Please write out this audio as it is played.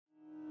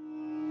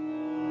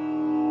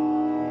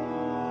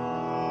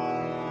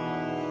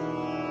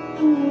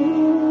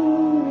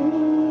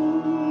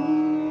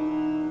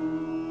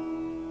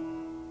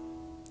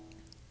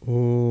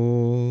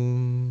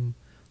Om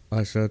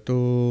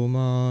Asato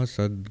Ma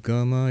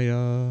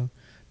Sadgamaya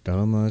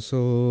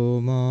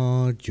Tamaso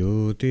Ma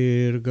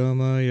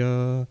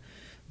Jyotirgamaya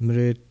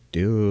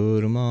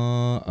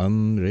Mrityurma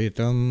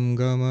Amritam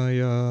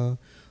Gamaya.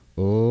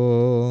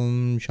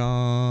 Om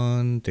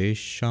Shanti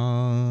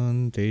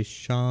Shanti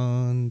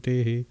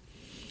Shanti.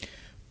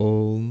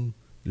 Om,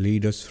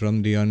 lead us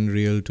from the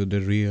unreal to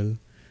the real,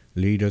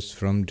 lead us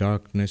from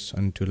darkness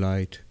unto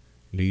light,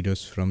 lead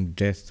us from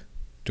death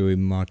to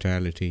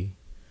immortality.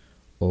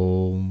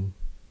 Om,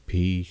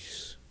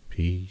 peace,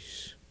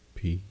 peace,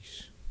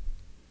 peace.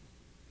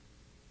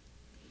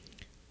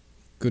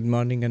 Good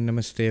morning and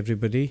namaste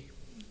everybody.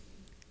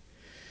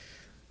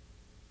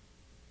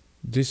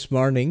 This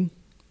morning,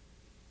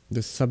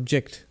 the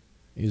subject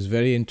is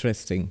very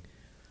interesting.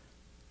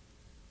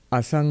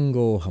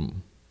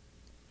 Asangoham.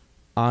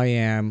 I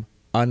am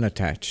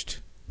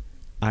unattached.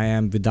 I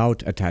am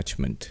without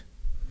attachment.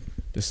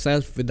 The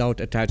self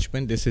without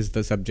attachment, this is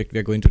the subject we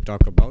are going to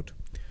talk about.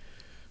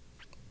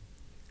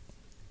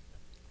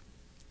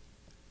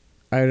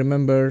 I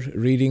remember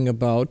reading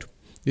about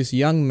this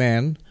young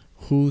man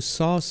who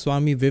saw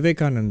Swami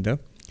Vivekananda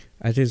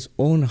at his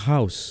own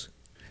house.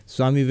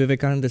 Swami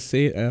Vivekananda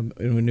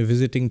when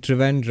visiting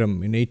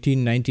Trivandrum in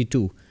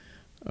 1892,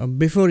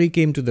 before he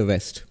came to the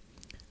West.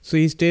 So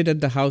he stayed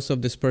at the house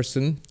of this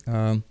person,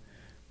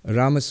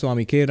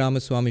 Ramaswamy, K.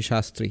 Ramaswamy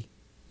Shastri.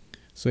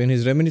 So in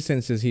his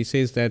reminiscences, he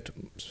says that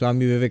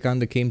Swami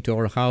Vivekananda came to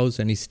our house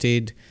and he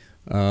stayed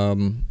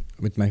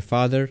with my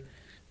father.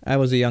 I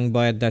was a young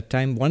boy at that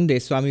time. One day,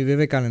 Swami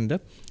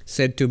Vivekananda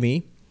said to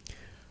me,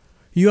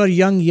 "You are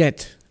young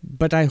yet,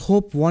 but I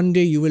hope one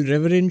day you will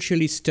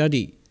reverentially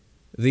study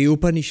the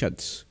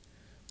Upanishads,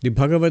 the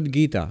Bhagavad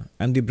Gita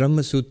and the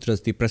Brahma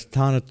Sutras, the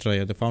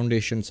Prasthanatraya, the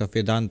foundations of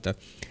Vedanta,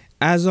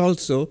 as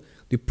also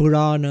the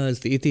Puranas,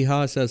 the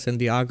Itihasas and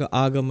the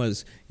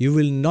Agamas. You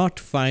will not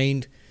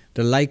find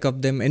the like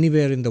of them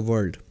anywhere in the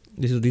world."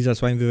 These are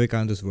Swami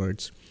Vivekananda's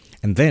words.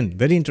 And then,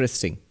 very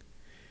interesting,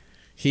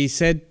 he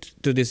said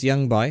to this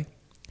young boy,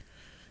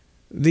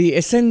 "The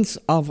essence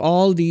of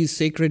all these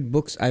sacred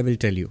books I will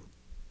tell you.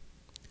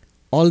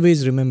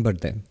 Always remember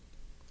them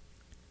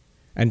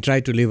and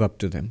try to live up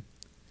to them."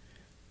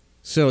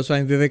 So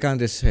Swami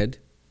Vivekananda said,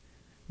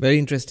 very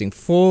interesting,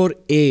 4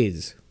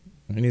 A's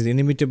in his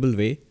inimitable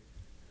way.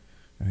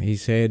 He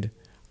said,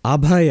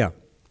 Abhaya,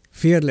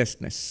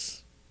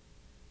 fearlessness;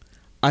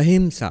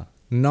 Ahimsa,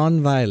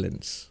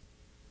 non-violence;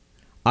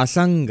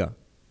 Asanga,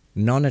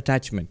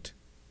 non-attachment;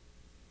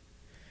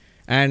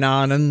 and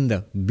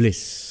Ananda,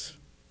 bliss.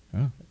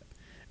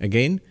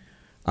 Again,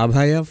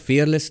 Abhaya,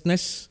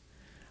 fearlessness;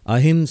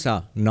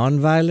 Ahimsa,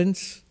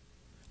 non-violence;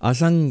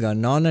 Asanga,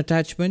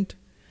 non-attachment;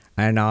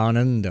 and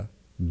Ananda,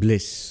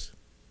 bliss.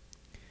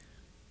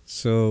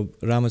 So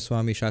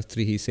Ramaswamy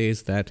Shastri, he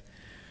says that,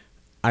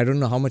 I don't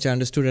know how much I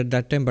understood at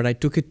that time, but I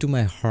took it to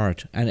my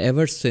heart. And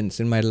ever since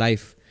in my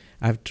life,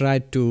 I've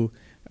tried to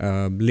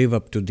live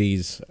up to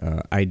these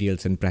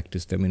ideals and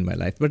practice them in my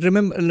life. But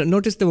remember,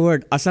 notice the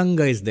word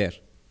Asanga is there.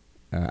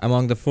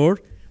 Among the 4,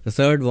 the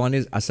third one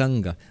is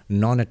Asanga,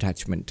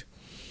 non-attachment.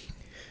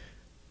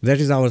 That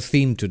is our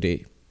theme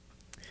today.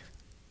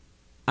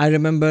 I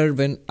remember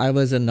when I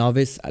was a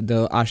novice,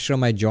 the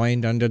ashram I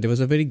joined under, there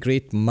was a very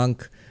great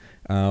monk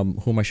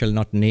whom I shall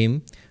not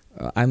name.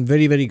 I'm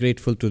very, very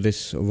grateful to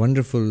this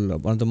wonderful,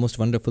 one of the most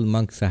wonderful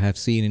monks I have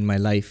seen in my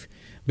life,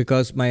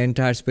 because my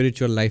entire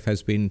spiritual life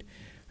has been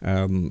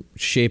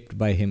shaped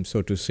by him,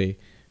 so to say.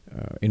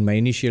 In my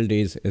initial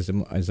days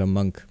as a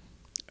monk,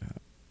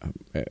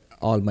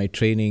 all my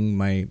training,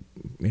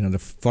 the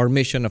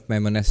formation of my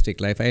monastic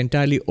life, I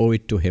entirely owe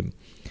it to him.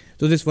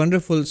 So this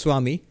wonderful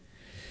Swami,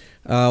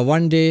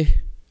 one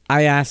day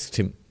I asked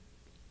him,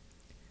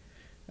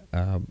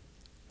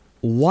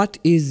 what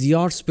is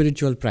your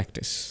spiritual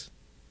practice?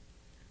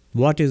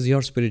 What is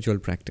your spiritual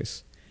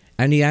practice?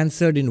 And he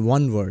answered in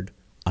one word,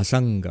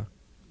 Asanga,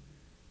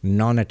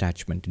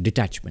 non-attachment,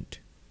 detachment.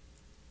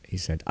 He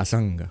said,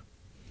 Asanga.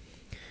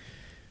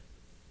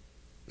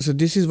 So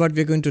this is what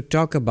we're going to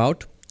talk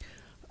about.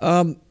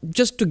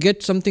 Just to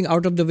get something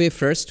out of the way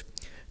first,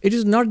 it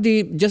is not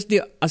just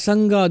the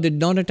Asanga, the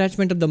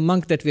non-attachment of the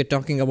monk that we are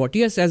talking about.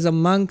 Yes, as a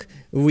monk,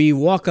 we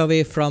walk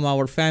away from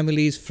our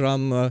families,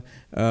 from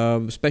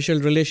special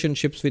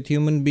relationships with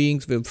human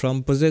beings,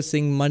 from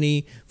possessing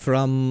money,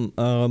 from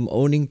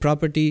owning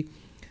property.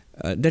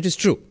 That is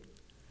true.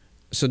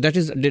 So that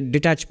is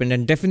detachment,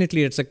 and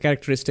definitely it's a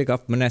characteristic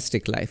of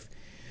monastic life.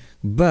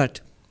 But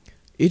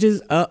it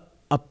is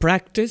a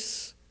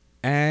practice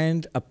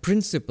and a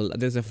principle.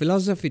 There's a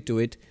philosophy to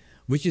it,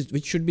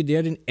 which should be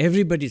there in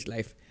everybody's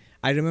life.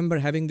 I remember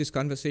having this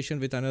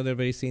conversation with another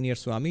very senior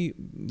Swami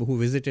who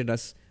visited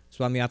us,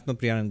 Swami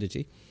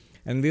Sarvapriyananda,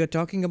 and we were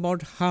talking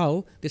about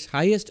how this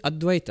highest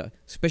Advaita,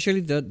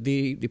 especially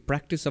the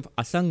practice of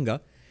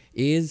Asanga,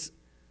 is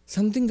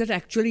something that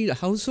actually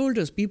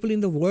householders, people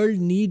in the world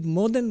need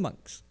more than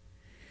monks.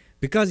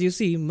 Because you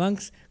see,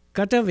 monks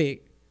cut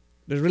away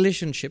the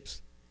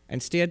relationships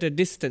and stay at a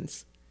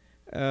distance,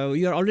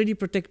 you are already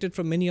protected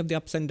from many of the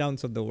ups and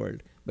downs of the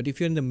world. But if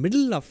you're in the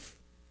middle of,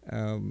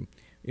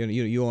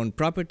 you own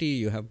property,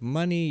 you have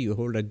money, you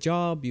hold a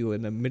job, you're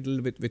in the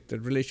middle with the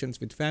relations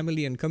with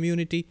family and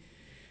community,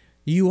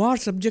 you are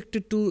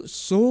subjected to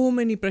so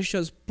many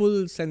pressures,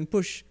 pulls and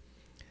push.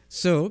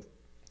 So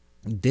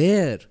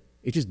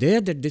it is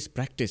there that this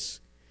practice,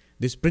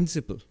 this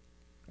principle,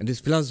 and this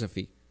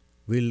philosophy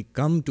will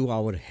come to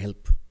our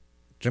help,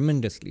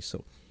 tremendously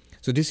so.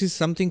 So this is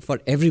something for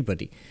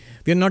everybody.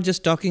 We are not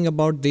just talking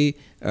about the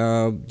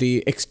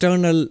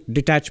external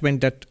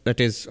detachment that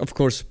is, of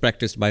course,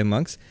 practiced by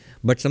monks,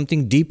 but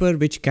something deeper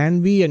which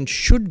can be and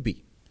should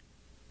be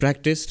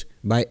practiced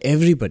by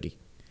everybody.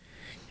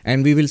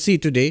 And we will see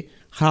today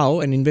how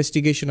an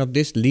investigation of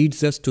this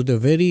leads us to the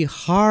very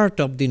heart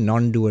of the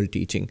non-dual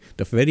teaching,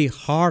 the very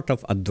heart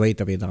of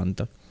Advaita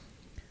Vedanta.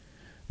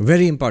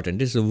 Very important.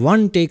 This is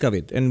one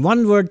takeaway, and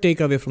one word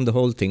takeaway from the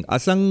whole thing.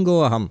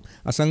 Asango aham.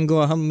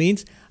 Asango aham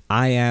means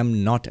I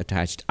am not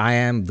attached. I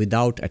am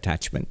without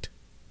attachment.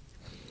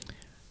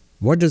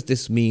 What does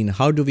this mean?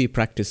 How do we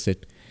practice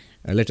it?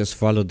 Let us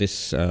follow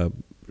this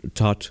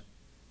thought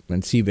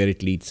and see where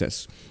it leads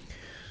us.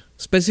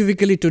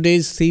 Specifically,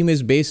 today's theme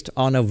is based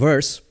on a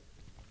verse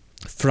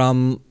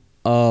from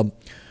a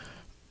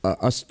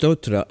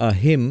stotra, a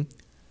hymn,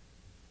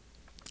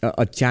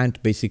 a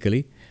chant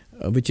basically,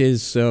 which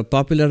is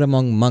popular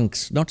among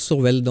monks, not so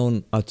well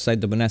known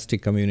outside the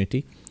monastic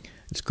community.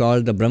 It's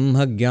called the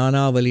Brahma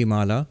Jnana Vali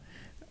Mala,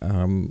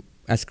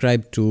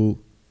 ascribed to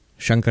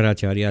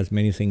Shankaracharya, as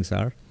many things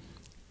are.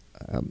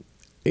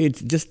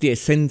 It's just the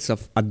essence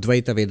of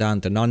Advaita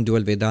Vedanta,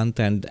 non-dual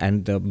Vedanta,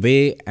 and the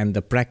way and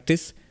the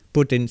practice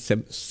put in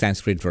some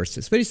Sanskrit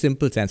verses, very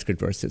simple Sanskrit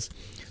verses.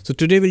 So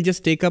today we'll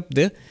just take up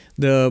the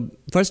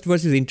first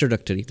verse is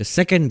introductory, the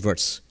second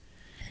verse.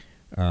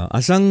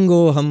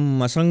 Asangoham,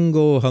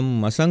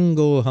 asangoham,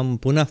 asangoham,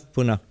 punah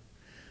punah,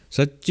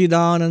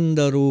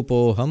 satchidananda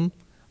rupoham,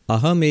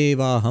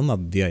 ahamevaham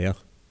abhyaya.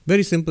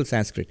 Very simple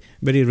Sanskrit,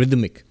 very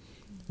rhythmic.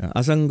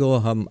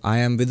 Asangoham, I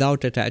am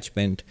without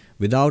attachment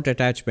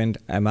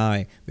am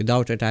I,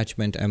 without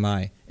attachment am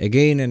I.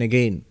 Again and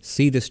again,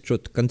 see this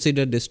truth,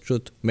 consider this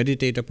truth,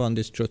 meditate upon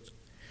this truth.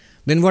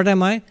 Then what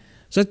am I?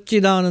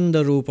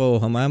 Satchidananda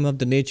rupoham, I am of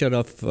the nature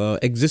of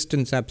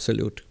existence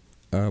absolute,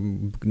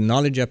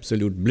 knowledge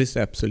absolute, bliss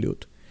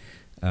absolute.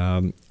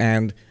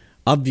 And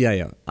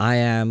abhyaya, I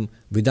am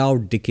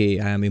without decay,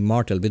 I am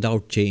immortal,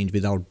 without change,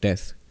 without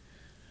death.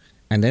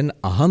 And then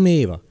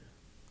ahameva,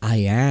 I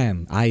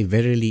am, I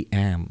verily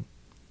am.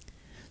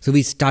 So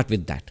we start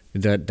with that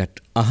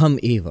aham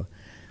eva.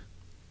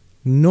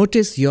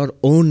 Notice your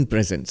own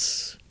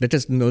presence. Let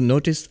us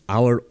notice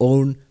our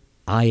own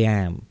I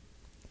am.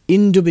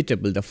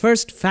 Indubitable. The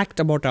first fact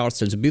about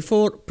ourselves,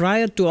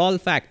 prior to all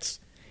facts,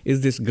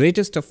 is this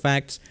greatest of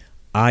facts,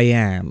 I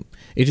am.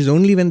 It is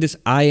only when this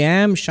I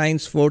am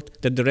shines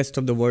forth that the rest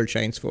of the world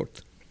shines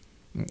forth.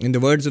 In the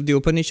words of the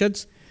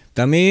Upanishads,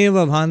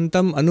 Tameva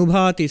bhantam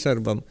anubhati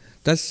sarvam,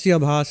 tasya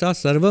bhasa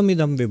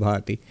sarvamidam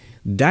vibhati.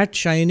 That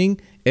shining,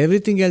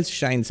 everything else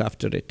shines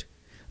after it.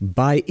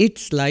 By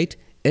its light,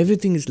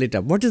 everything is lit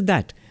up. What is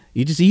that?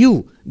 It is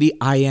you, the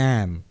I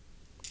am.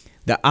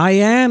 The I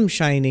am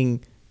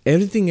shining,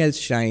 everything else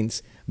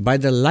shines. By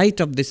the light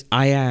of this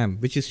I am,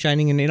 which is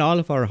shining in all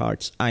of our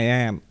hearts, I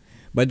am.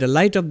 By the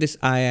light of this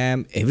I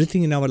am,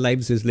 everything in our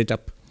lives is lit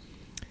up.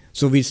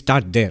 So we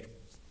start there,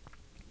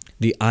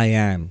 the I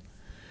am.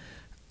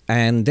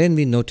 And then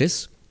we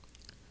notice,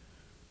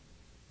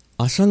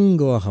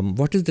 asangoham,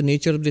 what is the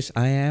nature of this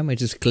I am?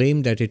 It is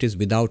claimed that it is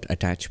without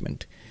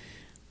attachment.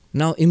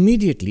 Now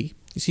immediately,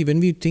 you see, when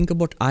we think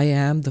about I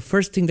am, the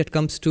first thing that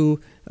comes to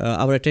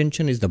our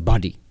attention is the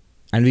body.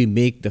 And we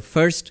make the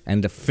first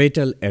and the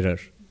fatal error.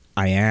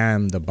 I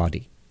am the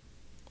body.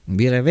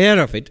 We are aware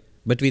of it,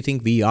 but we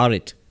think we are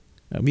it.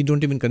 We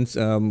don't even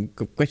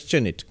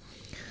question it.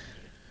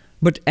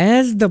 But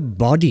as the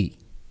body,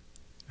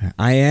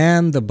 I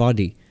am the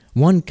body,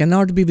 one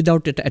cannot be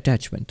without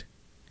attachment.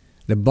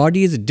 The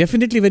body is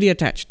definitely very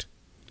attached.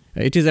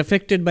 It is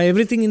affected by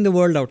everything in the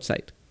world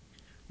outside.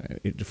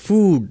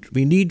 Food,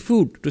 we need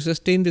food to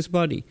sustain this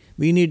body.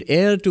 We need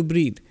air to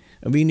breathe.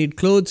 We need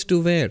clothes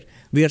to wear.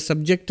 We are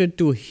subjected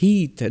to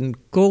heat and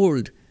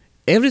cold.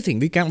 Everything.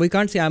 We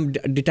can't say I am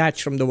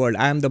detached from the world.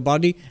 I am the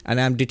body and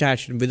I am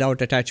detached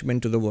without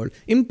attachment to the world.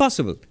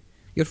 Impossible.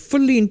 You're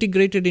fully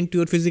integrated into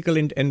your physical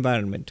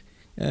environment.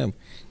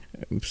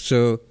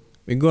 So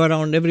we go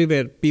around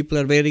everywhere. People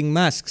are wearing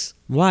masks.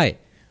 Why?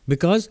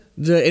 Because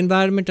the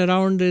environment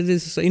around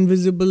this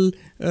invisible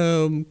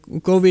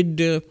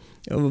COVID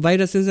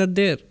viruses are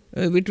there.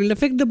 It will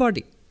affect the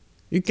body.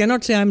 You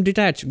cannot say, I'm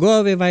detached. Go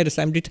away, virus,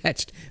 I'm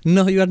detached.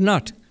 No, you are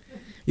not.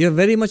 You are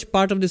very much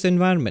part of this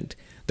environment.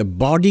 The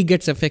body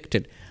gets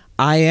affected.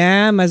 I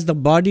am as the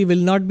body will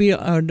not be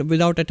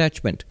without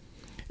attachment.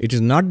 It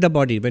is not the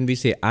body. When we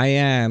say I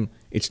am,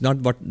 it's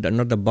not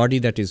the body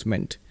that is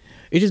meant.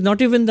 It is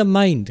not even the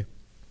mind.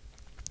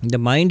 The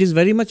mind is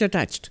very much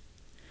attached.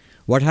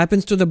 What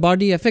happens to the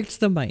body affects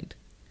the mind.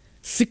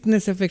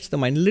 Sickness affects the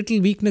mind.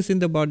 Little weakness in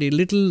the body,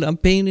 little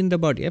pain in the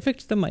body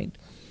affects the mind.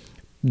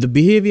 The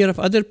behavior of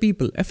other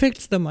people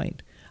affects the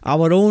mind.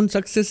 Our own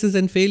successes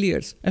and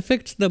failures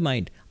affects the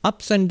mind.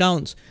 Ups and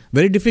downs.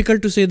 Very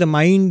difficult to say the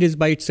mind is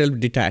by itself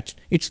detached.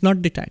 It's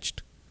not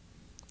detached.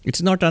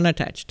 It's not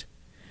unattached.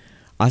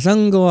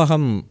 Asango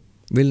aham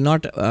will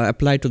not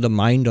apply to the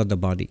mind or the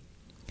body.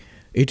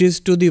 It is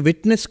to the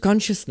witness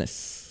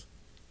consciousness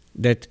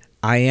that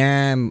I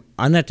am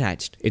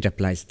unattached. It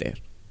applies there.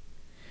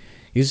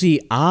 You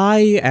see,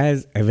 I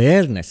as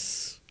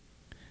awareness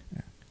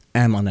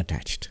am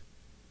unattached.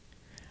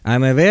 I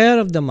am aware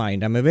of the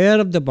mind, I am aware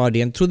of the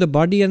body, and through the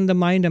body and the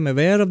mind I am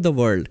aware of the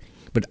world.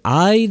 But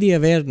I, the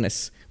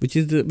awareness, which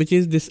is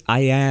this I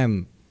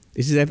am,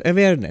 this is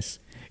awareness.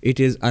 It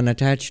is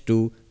unattached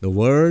to the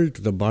world,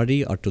 to the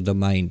body, or to the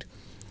mind.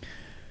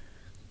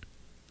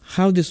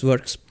 How this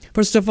works?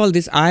 First of all,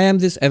 this I am,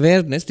 this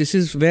awareness, this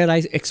is where I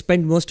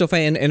expend most of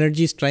my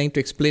energies trying to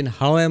explain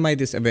how am I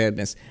this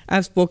awareness. I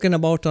have spoken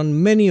about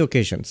on many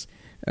occasions.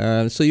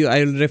 I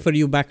will refer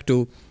you back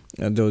to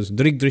those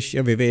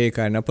Drigdrishya Viveka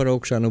and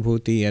Aparoksha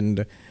Anubhuti and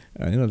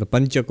the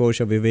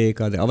Panchakosha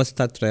Viveka, the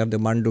Avastatraya of the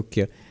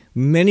Mandukya.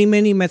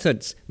 Many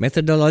methods,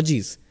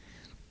 methodologies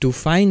to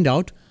find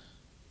out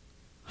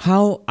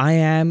how I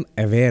am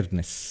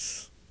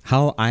awareness,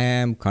 how I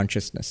am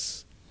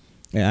consciousness.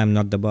 I am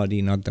not the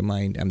body, not the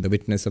mind. I am the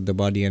witness of the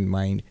body and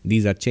mind.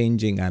 These are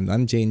changing, I am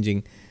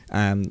unchanging.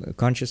 I am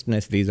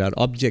consciousness, these are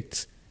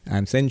objects. I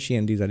am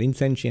sentient, these are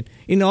insentient.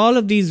 In all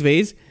of these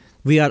ways,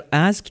 we are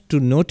asked to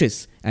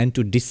notice and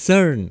to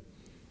discern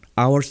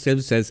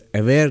ourselves as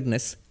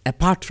awareness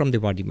apart from the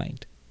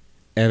body-mind.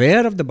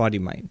 Aware of the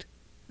body-mind,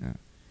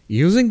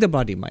 using the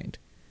body-mind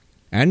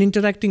and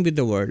interacting with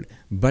the world,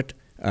 but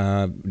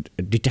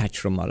detached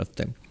from all of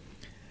them.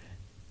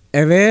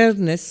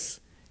 Awareness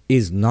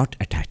is not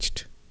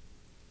attached.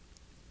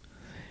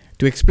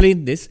 To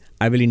explain this,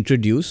 I will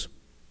introduce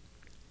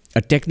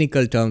a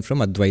technical term from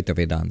Advaita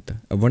Vedanta,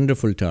 a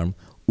wonderful term,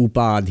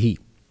 upadhi.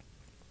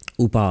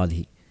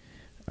 Upadhi.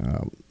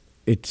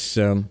 It's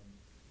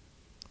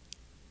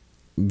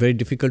very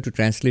difficult to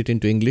translate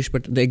into English,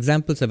 but the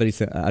examples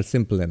are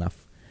simple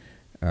enough.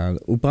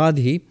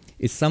 Upadhi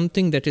is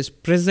something that is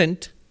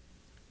present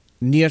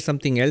near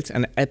something else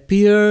and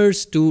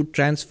appears to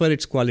transfer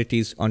its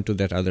qualities onto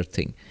that other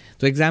thing.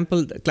 So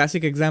the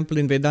classic example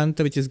in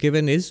Vedanta which is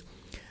given is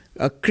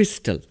a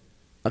crystal,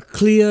 a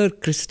clear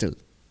crystal,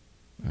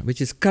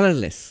 which is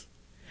colorless.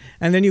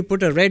 And then you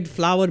put a red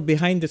flower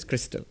behind this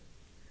crystal.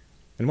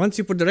 And once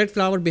you put the red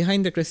flower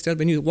behind the crystal,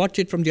 when you watch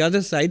it from the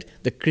other side,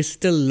 the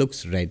crystal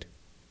looks red.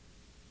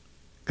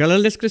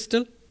 Colorless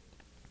crystal,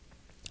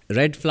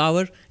 red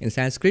flower in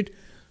Sanskrit,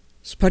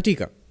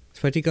 spatika.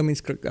 Spatika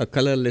means a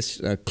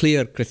colorless,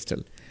 clear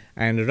crystal.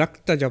 And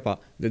rakta japa,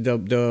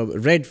 the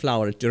red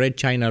flower, the red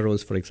china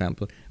rose, for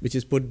example, which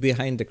is put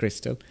behind the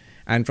crystal.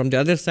 And from the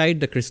other side,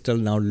 the crystal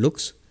now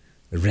looks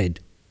red.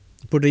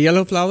 Put a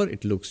yellow flower,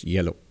 it looks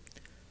yellow.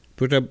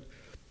 Put a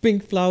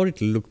pink flower, it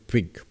will look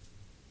pink.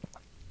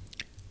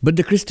 But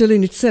the crystal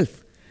in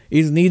itself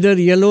is neither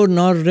yellow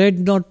nor red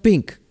nor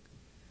pink.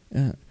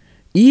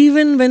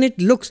 Even when it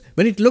looks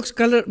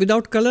color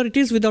without color, it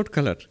is without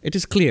color. It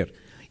is clear.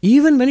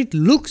 Even when it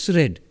looks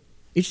red,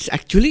 it's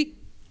actually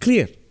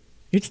clear.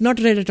 It's not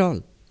red at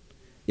all.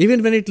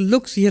 Even when it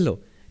looks yellow,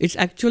 it's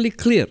actually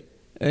clear.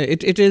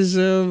 It is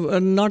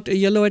not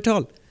yellow at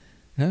all.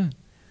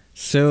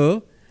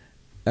 So,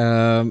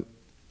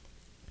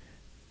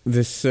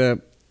 this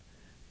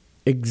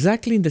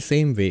exactly in the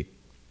same way,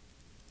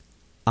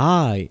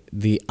 I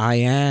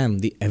am,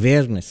 the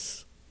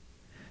awareness.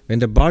 When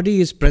the body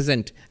is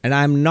present and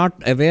I am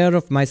not aware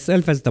of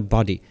myself as the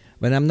body,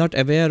 when I'm not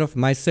aware of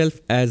myself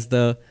as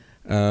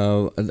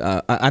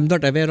I'm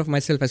not aware of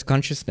myself as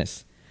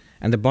consciousness,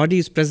 and the body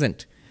is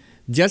present,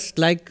 just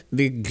like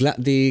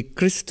the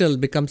crystal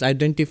becomes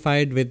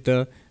identified with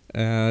the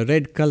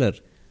red color,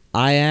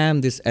 I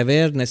am, this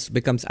awareness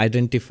becomes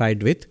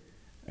identified with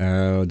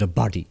the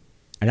body,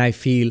 and I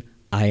feel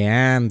I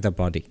am the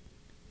body.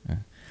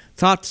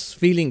 Thoughts,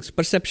 feelings,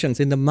 perceptions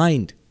in the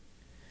mind,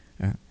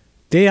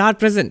 they are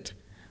present,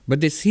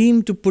 but they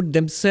seem to put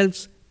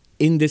themselves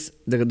in this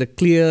the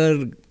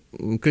clear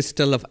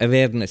crystal of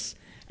awareness,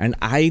 and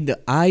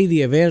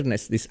the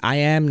awareness, this I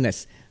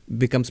amness,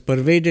 becomes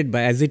pervaded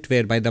by, as it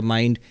were, by the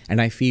mind, and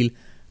I feel,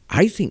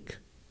 I think,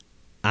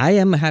 I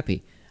am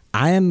happy,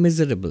 I am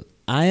miserable,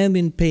 I am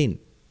in pain.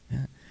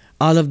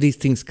 All of these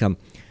things come.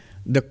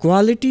 The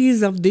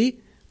qualities of the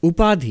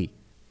upadhi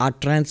are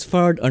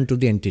transferred onto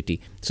the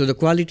entity. So the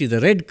quality,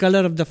 the red color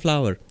of the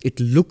flower, it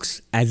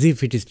looks as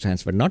if it is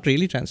transferred, not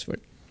really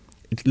transferred.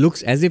 It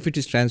looks as if it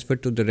is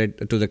transferred to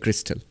the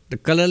crystal. The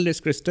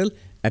colorless crystal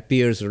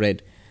appears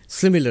red.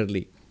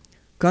 Similarly,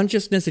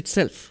 consciousness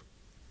itself,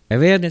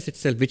 awareness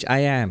itself, which I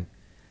am,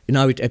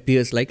 now it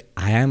appears like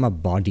I am a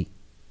body.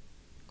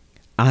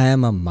 I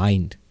am a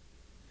mind.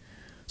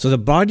 So the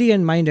body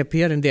and mind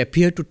appear, and they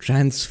appear to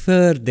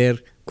transfer their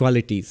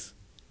qualities.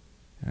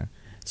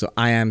 So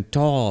I am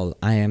tall,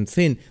 I am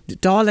thin. The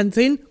tall and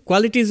thin,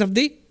 qualities of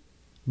the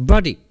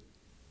body.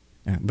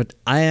 But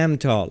I am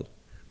tall.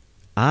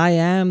 I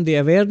am, the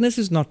awareness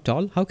is not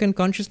tall. How can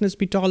consciousness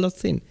be tall or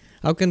thin?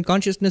 How can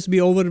consciousness be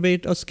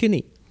overweight or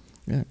skinny?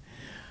 Yeah.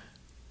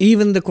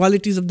 Even the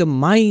qualities of the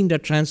mind are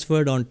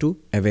transferred onto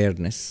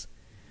awareness.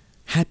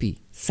 Happy,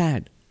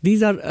 sad.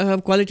 These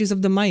are qualities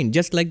of the mind,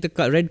 just like the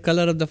red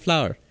color of the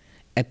flower,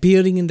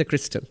 appearing in the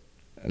crystal,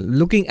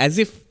 looking as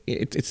if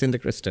it's in the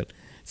crystal.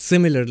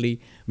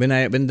 Similarly, when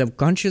the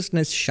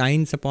consciousness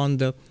shines upon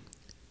the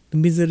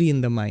misery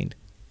in the mind,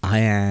 I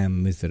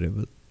am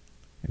miserable.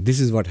 This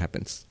is what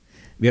happens.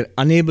 We are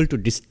unable to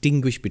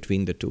distinguish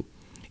between the two.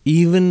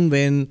 Even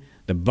when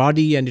the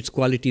body and its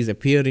qualities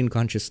appear in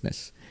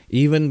consciousness,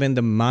 even when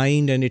the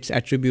mind and its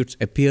attributes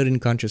appear in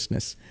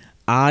consciousness,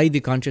 I, the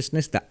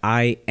consciousness, the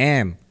I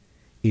am,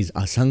 is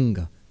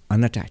asanga,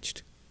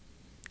 unattached.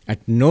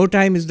 At no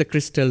time is the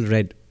crystal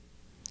red.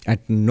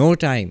 At no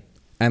time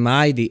am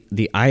I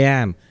the I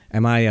am.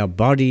 Am I a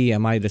body?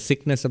 Am I the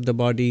sickness of the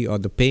body, or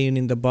the pain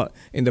in the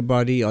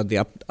body, or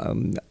the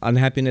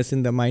unhappiness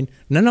in the mind?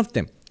 None of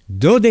them.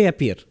 Though they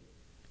appear.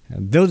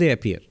 Though they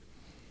appear.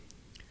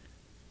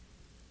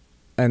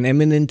 An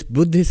eminent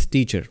Buddhist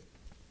teacher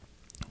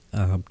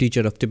of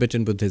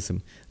Tibetan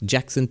Buddhism,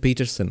 Jackson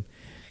Peterson,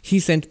 he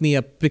sent me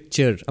a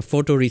picture, a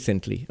photo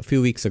recently, a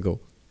few weeks ago.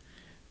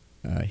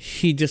 I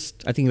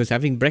think he was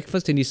having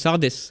breakfast and he saw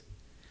this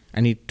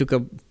and he took a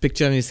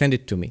picture and he sent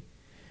it to me.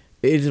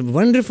 It's a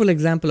wonderful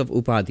example of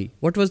upadhi.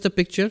 What was the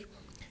picture?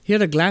 He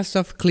had a glass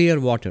of clear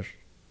water,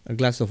 a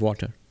glass of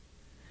water.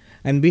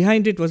 And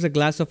behind it was a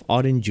glass of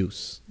orange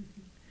juice,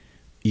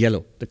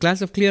 yellow. The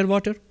glass of clear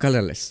water,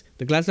 colorless.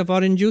 The glass of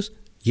orange juice,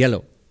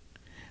 yellow.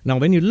 Now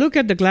when you look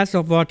at the glass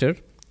of water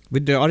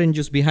with the orange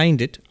juice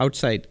behind it,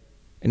 outside,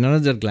 in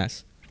another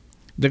glass,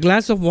 the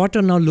glass of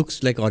water now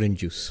looks like orange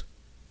juice.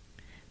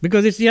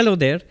 Because it's yellow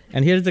there,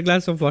 and here's the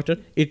glass of water.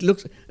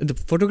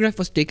 The photograph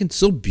was taken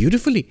so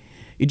beautifully.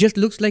 It just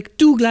looks like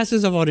two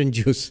glasses of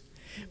orange juice.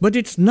 But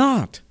it's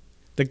not.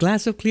 The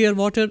glass of clear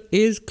water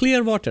is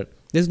clear water.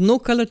 There's no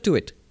color to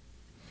it.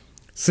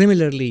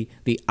 Similarly,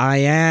 the I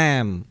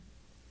am,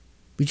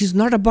 which is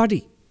not a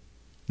body,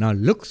 now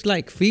looks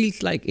like,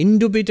 feels like,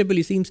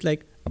 indubitably seems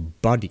like a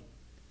body.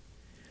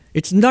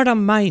 It's not a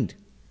mind.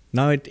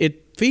 Now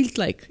it feels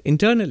like,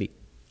 internally,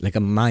 like a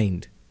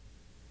mind.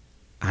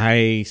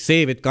 I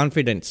say with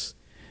confidence,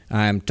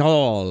 I am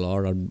tall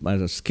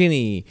or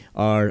skinny,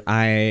 or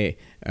I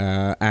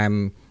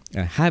am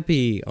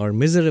happy or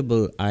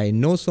miserable. I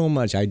know so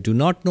much. I do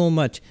not know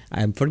much.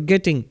 I am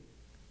forgetting.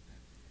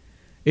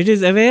 It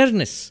is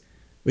awareness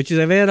which is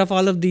aware of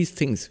all of these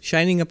things,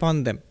 shining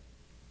upon them.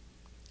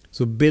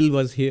 So Bill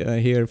was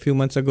here a few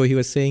months ago. He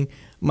was saying,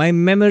 my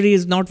memory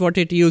is not what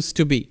it used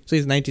to be. So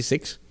he's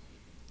 96.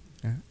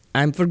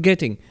 I'm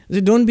forgetting. I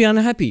said, don't be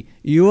unhappy.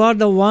 You are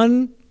the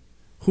one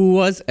who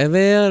was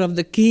aware of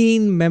the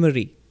keen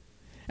memory.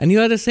 And you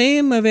are the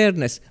same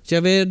awareness, which is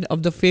aware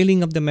of the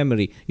failing of the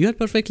memory. You are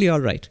perfectly all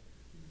right.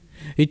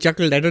 He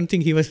chuckled. I don't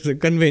think he was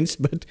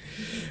convinced, but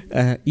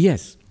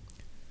yes.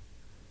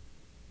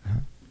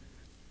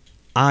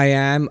 I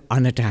am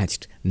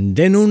unattached.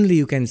 Then only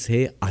you can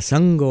say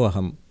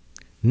asangoham.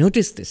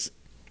 Notice this.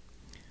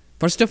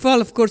 First of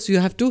all, of course, you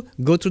have to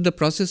go through the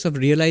process of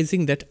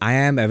realizing that I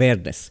am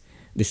awareness.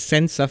 This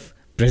sense of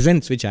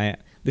presence which I am.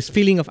 This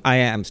feeling of I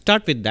am.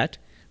 Start with that.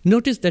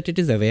 Notice that it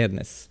is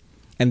awareness.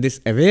 And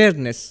this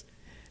awareness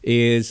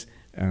is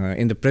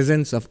in the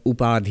presence of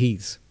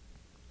upadhis.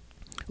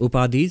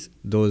 Upadhis,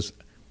 those,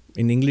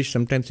 in English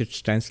sometimes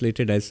it's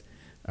translated as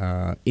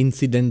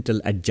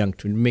incidental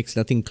adjunct. It makes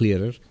nothing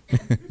clearer.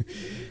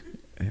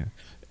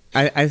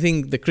 I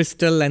think the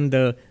crystal and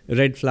the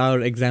red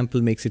flower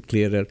example makes it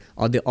clearer.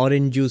 Or the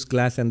orange juice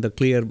glass and the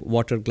clear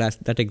water glass,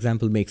 that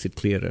example makes it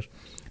clearer.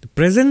 The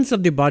presence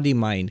of the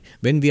body-mind,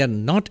 when we are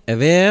not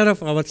aware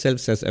of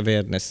ourselves as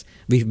awareness,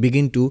 we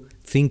begin to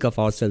think of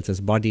ourselves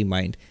as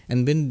body-mind.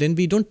 And then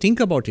we don't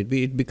think about it,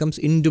 it becomes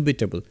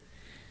indubitable.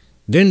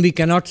 Then we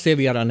cannot say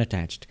we are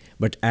unattached.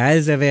 But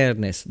as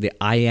awareness, the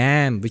I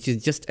am, which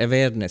is just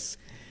awareness,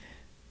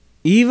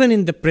 even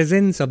in the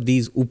presence of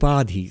these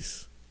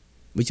upadhis,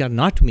 which are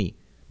not me,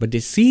 but they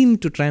seem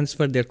to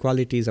transfer their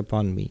qualities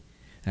upon me,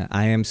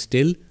 I am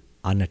still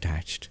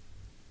unattached.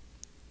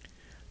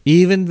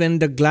 Even when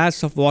the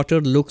glass of water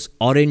looks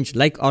orange,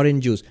 like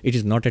orange juice, it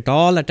is not at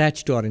all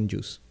attached to orange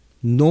juice.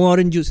 No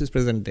orange juice is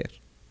present there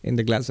in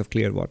the glass of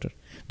clear water,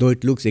 though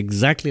it looks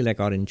exactly like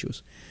orange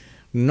juice.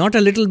 Not a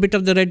little bit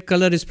of the red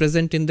color is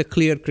present in the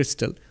clear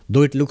crystal,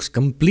 though it looks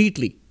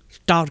completely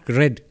stark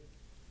red,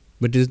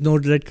 but there is no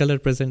red color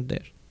present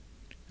there.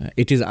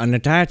 It is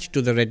unattached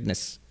to the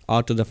redness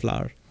or to the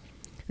flower.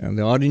 And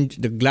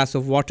the glass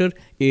of water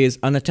is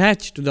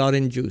unattached to the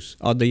orange juice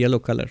or the yellow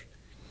color.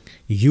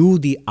 You,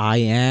 the I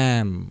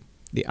am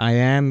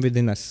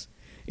within us,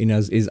 in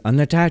us, is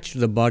unattached to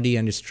the body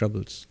and its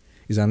troubles,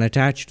 is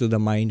unattached to the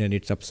mind and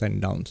its ups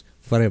and downs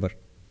forever.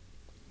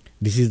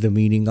 This is the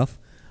meaning of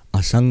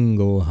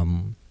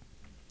asangoham.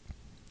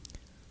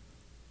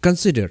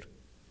 Consider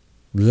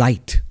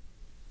light.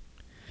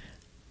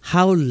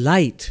 How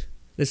light,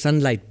 the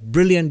sunlight,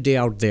 brilliant day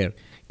out there,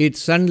 Its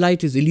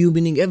sunlight is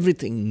illumining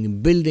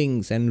everything,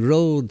 buildings and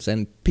roads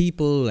and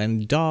people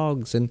and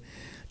dogs and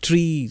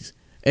trees,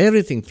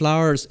 everything,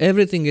 flowers,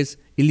 everything is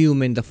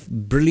illumined. The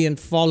brilliant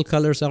fall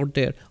colors out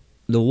there,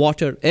 the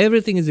water,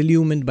 everything is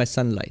illumined by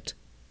sunlight.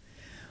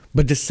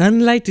 But the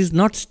sunlight is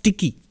not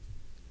sticky.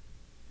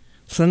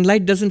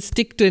 Sunlight doesn't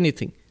stick to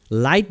anything.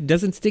 Light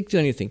doesn't stick to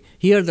anything.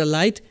 Here the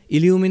light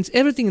illumines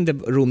everything in the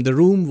room. The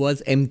room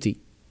was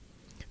empty.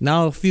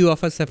 Now a few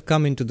of us have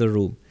come into the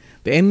room.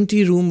 The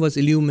empty room was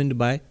illumined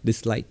by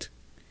this light.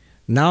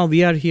 Now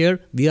we are here,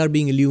 we are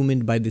being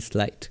illumined by this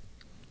light.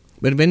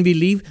 But when we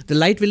leave, the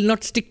light will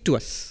not stick to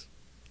us.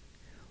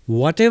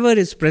 Whatever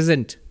is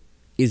present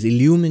is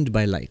illumined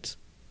by light.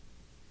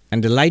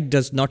 And the light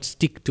does not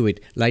stick to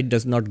it. Light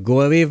does not go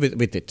away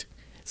with it.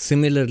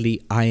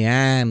 Similarly, I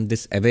am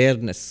this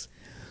awareness.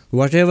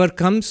 Whatever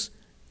comes,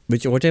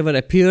 whatever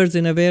appears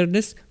in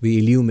awareness, we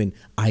illumine.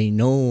 I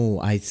know,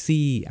 I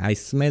see, I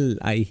smell,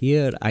 I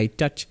hear, I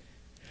touch,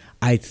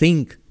 I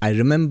think, I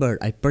remember,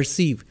 I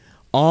perceive.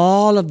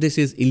 All of this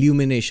is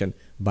illumination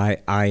by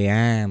I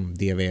am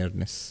the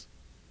awareness.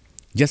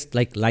 Just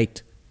like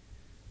light.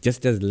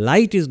 Just as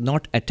light is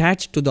not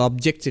attached to the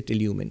objects it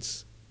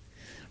illumines,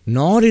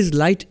 nor is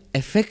light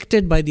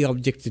affected by the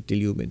objects it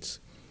illumines.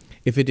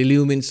 If it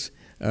illumines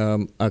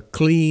a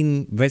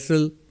clean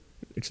vessel,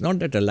 it's not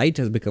that a light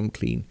has become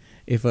clean.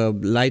 If a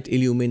light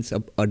illumines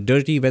a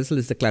dirty vessel,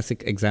 is the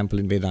classic example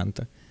in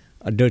Vedanta,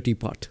 a dirty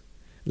pot.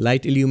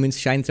 Light illumines,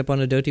 shines upon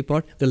a dirty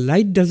pot, the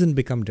light doesn't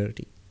become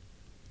dirty.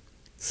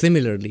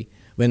 Similarly,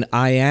 when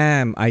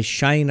I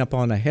shine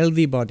upon a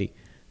healthy body,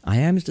 I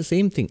am is the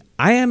same thing.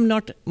 I am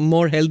not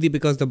more healthy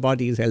because the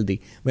body is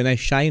healthy. When I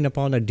shine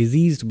upon a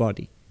diseased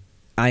body,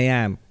 I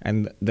am,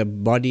 and the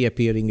body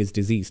appearing is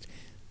diseased.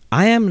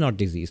 I am not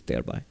diseased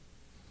thereby.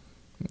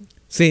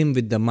 Same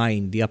with the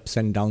mind, the ups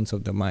and downs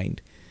of the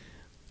mind.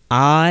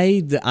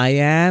 I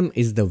am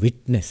is the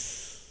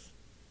witness.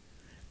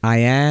 I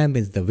am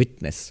is the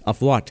witness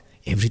of what?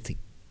 Everything.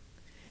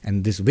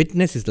 And this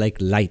witness is like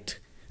light,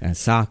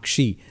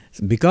 sakshi.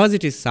 Because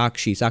it is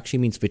sakshi, sakshi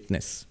means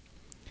witness.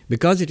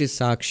 Because it is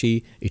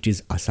sakshi, it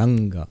is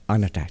asanga,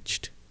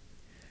 unattached.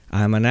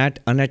 I am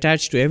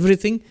unattached to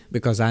everything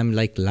because I am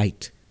like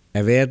light.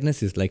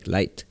 Awareness is like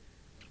light.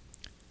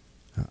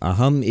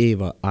 Aham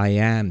eva, I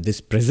am. This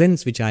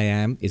presence which I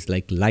am is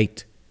like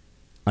light,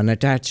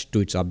 unattached to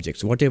its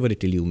objects, whatever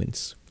it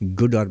illumines,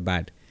 good or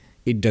bad.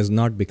 It does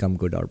not become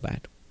good or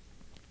bad.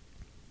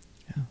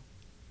 Yeah.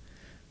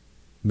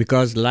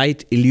 Because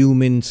light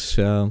illumines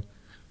a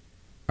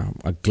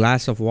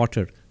glass of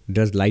water,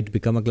 does light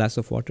become a glass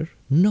of water?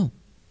 No.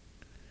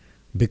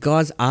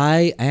 Because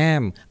I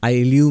am, I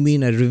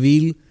illumine, I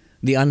reveal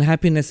the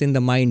unhappiness in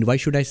the mind. Why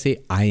should I say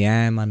I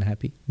am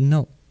unhappy?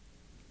 No.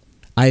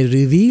 I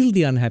reveal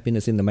the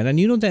unhappiness in the mind. And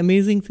you know the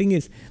amazing thing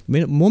is,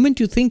 the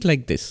moment you think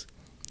like this,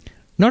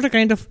 not a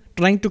kind of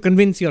trying to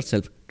convince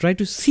yourself, try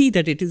to see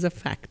that it is a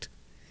fact.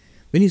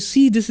 When you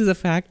see this is a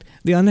fact,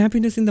 the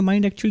unhappiness in the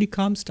mind actually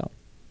calms down.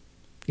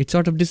 It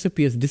sort of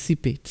disappears,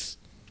 dissipates.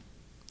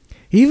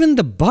 Even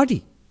the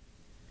body,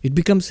 it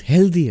becomes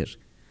healthier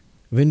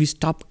when we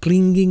stop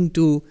clinging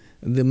to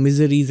the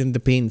miseries and the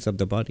pains of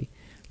the body.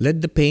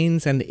 Let the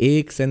pains and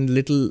aches and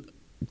little,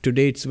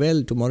 today it's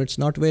well, tomorrow it's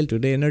not well,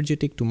 today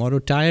energetic, tomorrow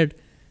tired,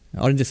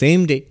 or in the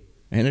same day,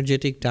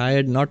 energetic,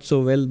 tired, not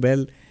so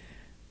well,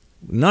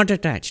 not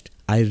attached.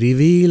 I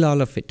reveal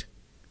all of it.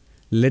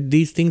 Let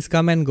these things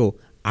come and go.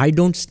 I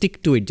don't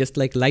stick to it, just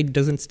like light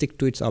doesn't stick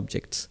to its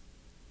objects.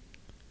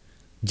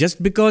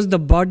 Just because the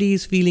body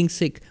is feeling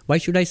sick, why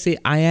should I say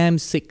I am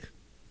sick?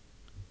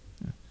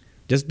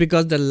 Just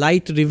because the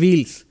light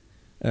reveals,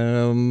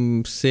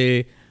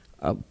 say,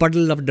 a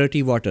puddle of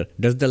dirty water,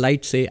 does the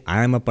light say,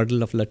 I am a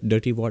puddle of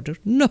dirty water?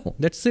 No,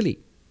 that's silly.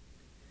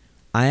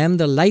 I am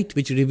the light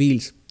which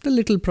reveals the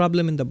little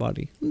problem in the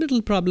body,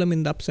 little problem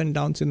in the ups and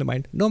downs in the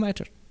mind, no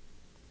matter.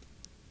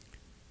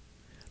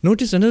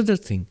 Notice another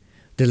thing,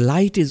 the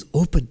light is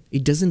open,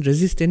 it doesn't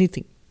resist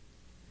anything.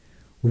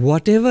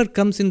 Whatever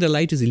comes in the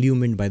light is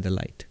illumined by the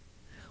light.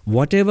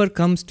 Whatever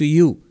comes to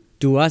you,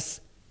 to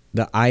us,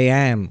 the I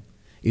am,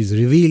 is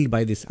revealed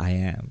by this I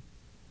am.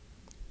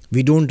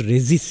 We don't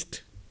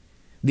resist.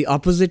 The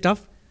opposite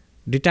of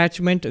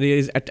detachment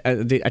is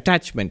the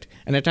attachment.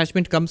 And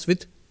attachment comes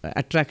with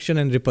attraction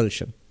and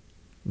repulsion.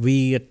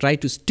 We try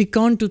to stick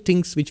on to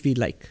things which we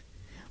like.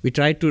 We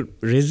try to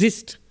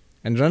resist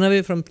and run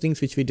away from things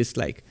which we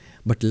dislike.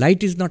 But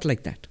light is not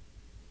like that.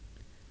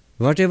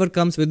 Whatever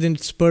comes within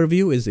its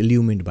purview is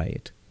illumined by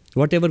it.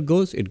 Whatever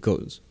goes, it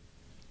goes.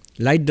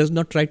 Light does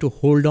not try to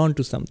hold on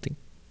to something.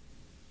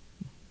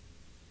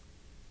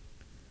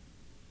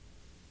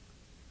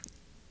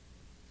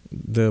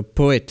 The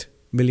poet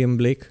William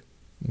Blake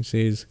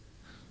says,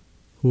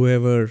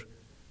 whoever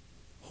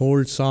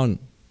holds on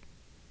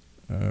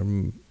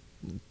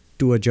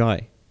to a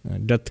joy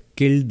doth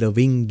kill the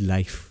winged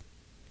life.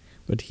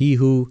 But he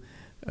who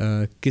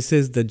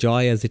kisses the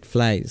joy as it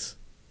flies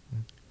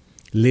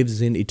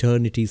lives in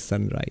eternity's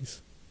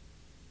sunrise.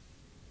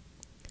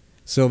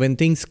 So when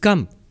things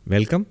come,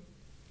 welcome.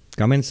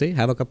 Come and say,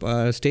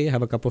 stay,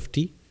 have a cup of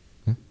tea.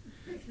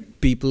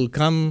 People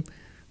come,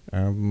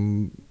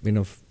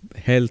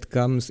 health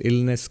comes,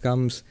 illness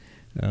comes,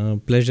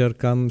 pleasure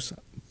comes,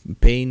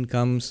 pain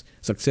comes,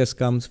 success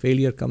comes,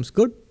 failure comes.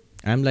 Good.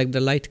 I'm like the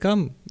light.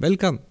 Come,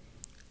 welcome.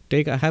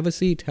 Have a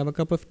seat, have a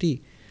cup of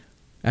tea.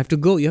 I have to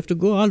go. You have to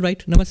go. All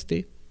right.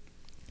 Namaste.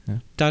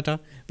 Tata.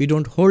 We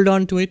don't hold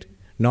on to it,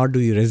 nor do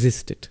we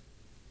resist it.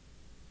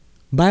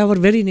 By our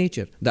very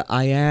nature, the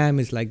I am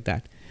is like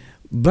that.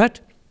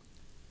 But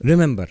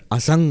remember,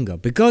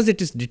 asanga, because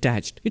it is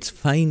detached, it's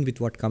fine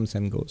with what comes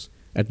and goes.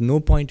 At no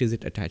point is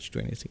it attached to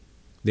anything.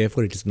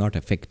 Therefore, it is not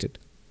affected.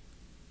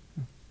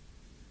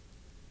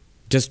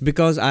 Just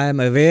because I am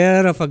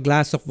aware of a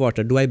glass of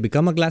water, do I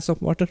become a glass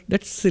of water?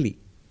 That's silly.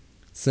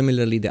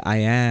 Similarly, the I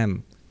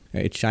am,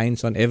 it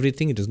shines on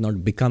everything. It does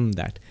not become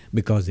that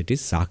because it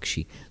is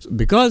sakshi. So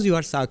because you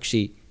are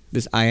sakshi,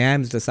 this I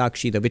am is the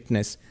sakshi, the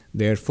witness.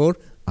 Therefore,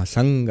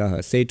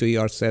 asanga, say to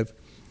yourself,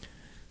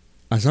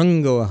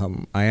 asango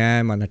aham, I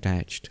am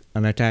unattached.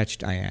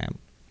 Unattached I am.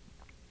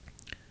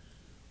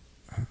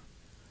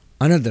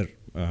 Another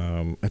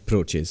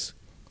approach is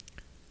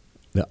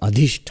the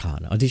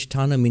adhisthana.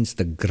 Adhisthana means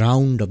the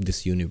ground of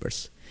this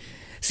universe.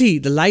 See,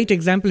 the light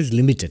example is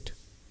limited.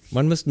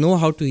 One must know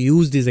how to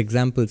use these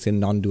examples in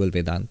non-dual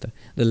Vedanta.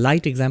 The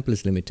light example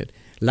is limited.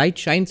 Light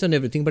shines on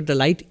everything, but the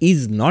light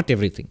is not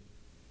everything.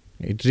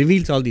 It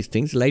reveals all these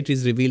things. Light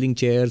is revealing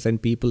chairs and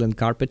people and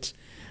carpets,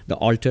 the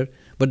altar.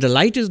 But the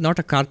light is not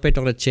a carpet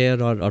or a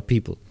chair or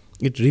people.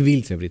 It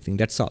reveals everything,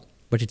 that's all.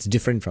 But it's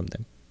different from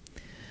them.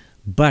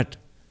 But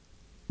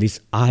this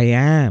I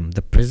am,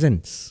 the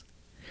presence,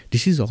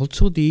 this is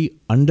also the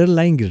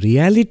underlying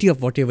reality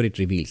of whatever it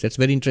reveals. That's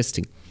very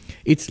interesting.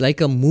 It's like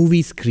a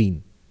movie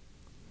screen.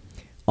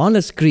 On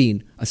a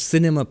screen, a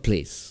cinema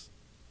plays.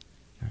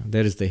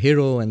 There is the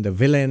hero and the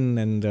villain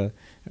and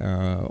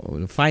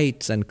the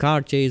fights and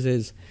car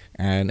chases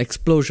and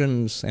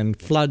explosions and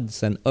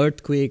floods and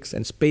earthquakes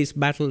and space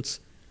battles.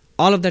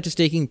 All of that is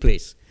taking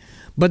place.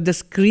 But the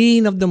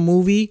screen of the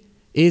movie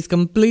is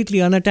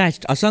completely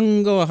unattached.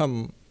 Asango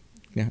aham.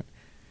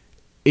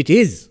 It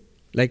is.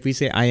 Like we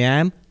say, I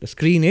am, the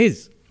screen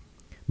is.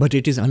 But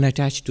it is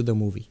unattached to the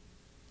movie.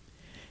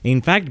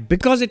 In fact,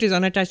 because it is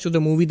unattached to the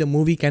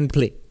movie can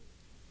play.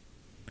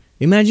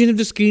 Imagine if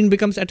the screen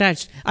becomes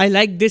attached. I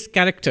like this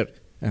character.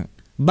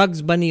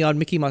 Bugs Bunny or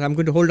Mickey Mouse. I'm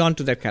going to hold on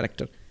to that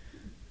character.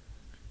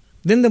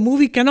 Then the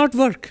movie cannot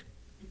work.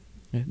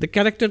 The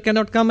character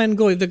cannot come and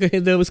go if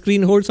the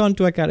screen holds on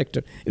to a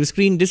character. If the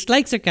screen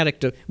dislikes a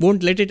character,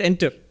 won't let it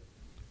enter,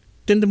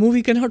 then the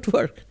movie cannot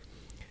work.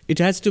 It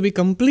has to be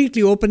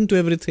completely open to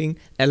everything,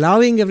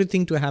 allowing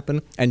everything to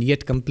happen, and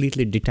yet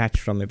completely detached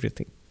from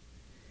everything.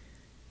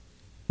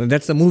 Now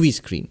that's the movie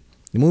screen.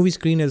 The movie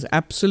screen is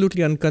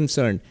absolutely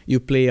unconcerned.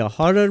 You play a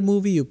horror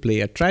movie, you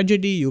play a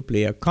tragedy, you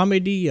play a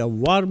comedy, a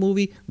war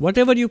movie,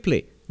 whatever you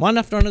play, one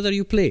after another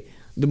you play.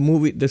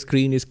 The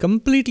screen is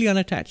completely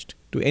unattached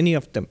to any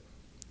of them.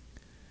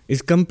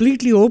 Is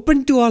completely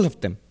open to all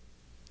of them,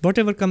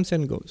 whatever comes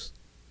and goes.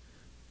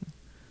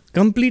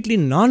 Completely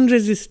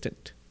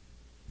non-resistant.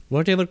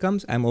 Whatever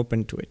comes, I'm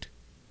open to it.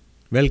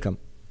 Welcome.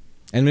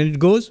 And when it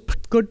goes,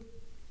 good.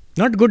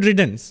 Not good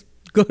riddance.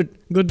 Good.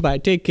 Goodbye.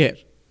 Take care.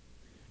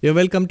 You're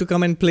welcome to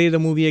come and play the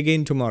movie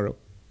again tomorrow.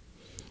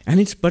 And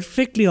it's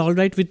perfectly all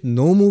right with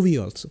no movie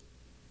also.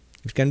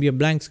 It can be a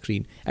blank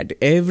screen. At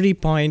every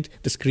point,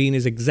 the screen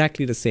is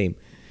exactly the same.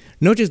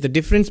 Notice the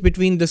difference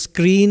between the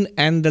screen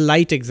and the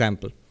light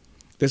example.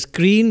 The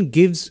screen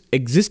gives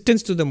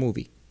existence to the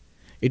movie.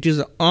 It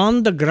is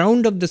on the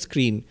ground of the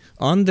screen,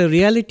 on the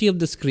reality of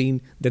the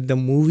screen, that the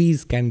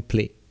movies can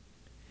play.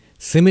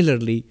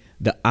 Similarly,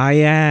 the I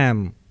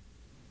am,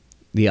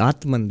 the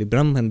Atman, the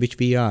Brahman, which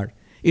we are,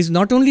 is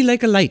not only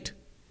like a light,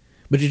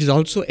 but it is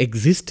also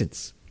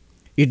existence.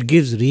 It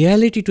gives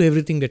reality to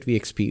everything that we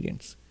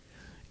experience.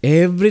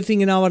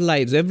 Everything in our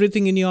lives,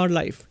 everything in your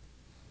life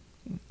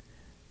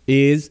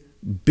is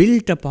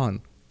built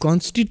upon,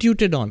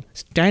 constituted on,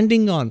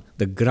 standing on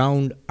the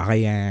ground I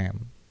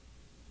am.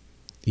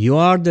 You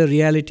are the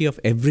reality of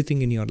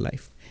everything in your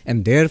life,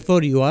 and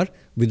therefore you are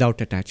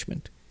without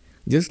attachment.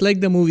 Just like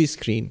the movie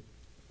screen.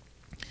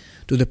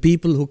 To the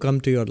people who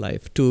come to your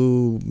life,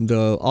 to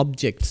the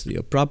objects,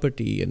 your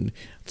property and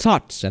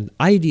thoughts and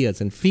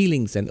ideas and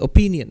feelings and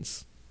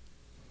opinions,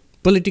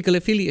 political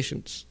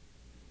affiliations,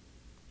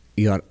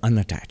 you are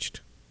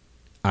unattached.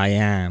 I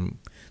am.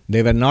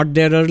 They were not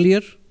there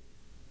earlier.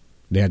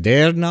 They are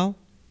there now.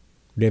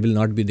 They will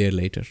not be there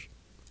later.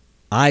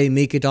 I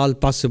make it all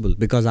possible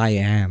because I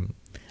am.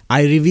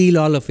 I reveal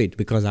all of it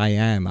because I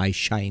am. I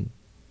shine.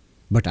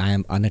 But I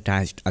am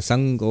unattached.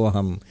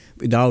 Asangoham.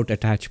 Without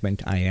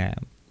attachment, I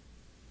am.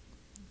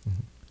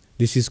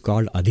 This is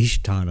called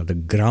adhisthana, the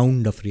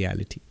ground of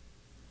reality.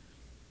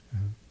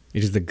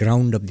 It is the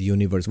ground of the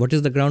universe. What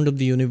is the ground of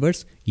the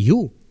universe?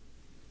 You.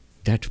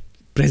 That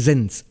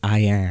presence I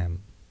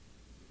am.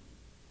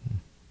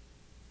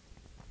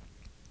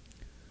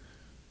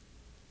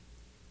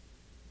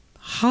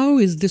 How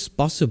is this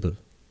possible?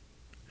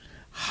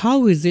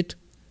 How is it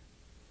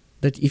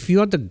that if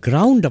you are the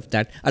ground of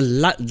that,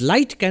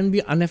 light can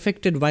be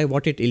unaffected by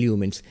what it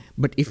illumines.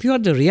 But if you are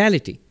the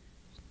reality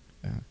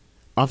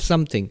of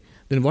something,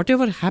 then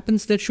whatever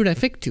happens there should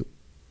affect you.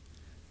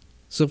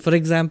 So, for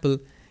example,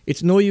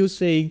 it's no use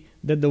saying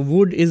that the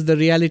wood is the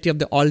reality of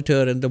the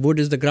altar and the wood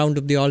is the ground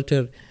of the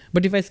altar.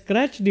 But if I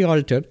scratch the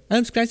altar, I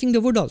am scratching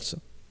the wood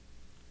also.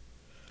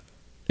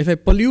 If I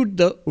pollute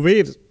the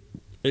waves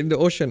in the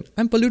ocean,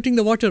 I am polluting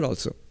the water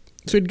also.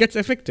 So it gets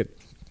affected.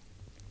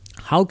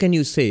 How can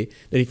you say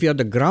that if you are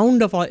the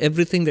ground of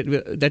everything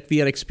that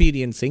we are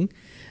experiencing,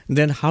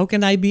 then how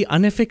can I be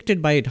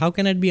unaffected by it? How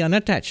can I be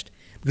unattached?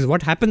 Because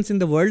what happens in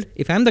the world,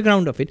 if I am the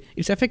ground of it,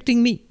 it's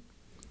affecting me.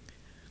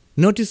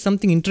 Notice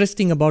something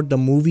interesting about the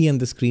movie and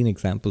the screen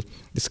example.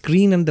 The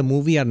screen and the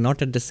movie are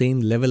not at the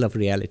same level of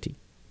reality.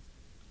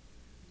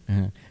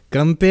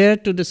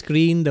 Compared to the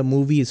screen, the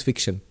movie is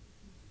fiction.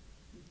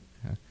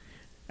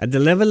 At the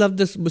level of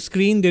the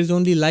screen, there is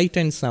only light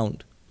and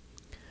sound.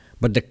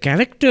 But the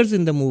characters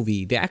in the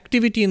movie, the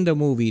activity in the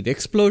movie, the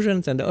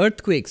explosions and the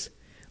earthquakes,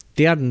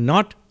 they are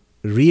not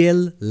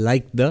real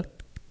like the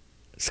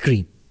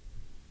screen.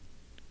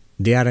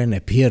 They are an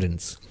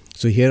appearance.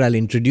 So here I'll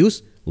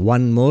introduce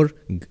one more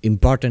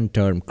important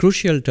term,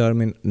 crucial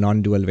term in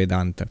non-dual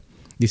Vedanta.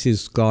 This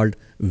is called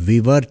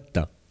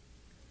vivarta.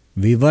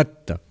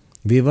 Vivarta.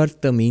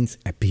 Vivarta means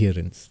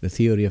appearance, the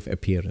theory of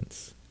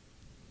appearance.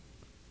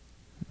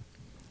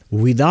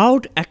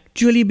 Without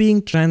actually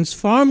being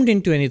transformed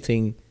into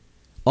anything,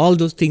 all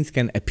those things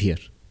can appear.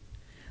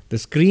 The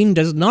screen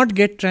does not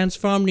get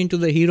transformed into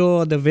the hero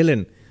or the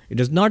villain. It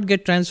does not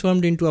get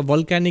transformed into a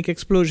volcanic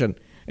explosion.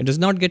 It does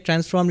not get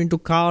transformed into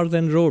cars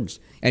and roads.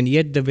 And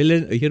yet the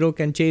hero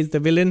can chase the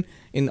villain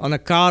on a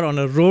car, on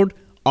a road.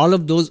 All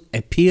of those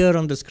appear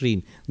on the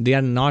screen. They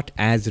are not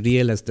as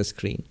real as the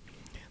screen.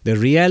 The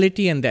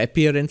reality and the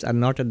appearance are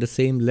not at the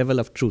same level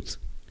of truth.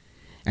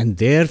 And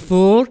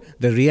therefore,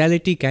 the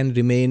reality can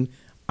remain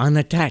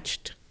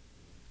unattached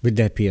with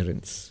the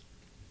appearance.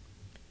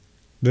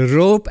 The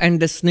rope and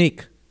the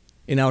snake,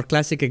 in our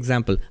classic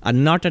example, are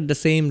not at the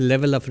same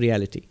level of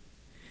reality.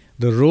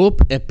 The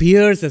rope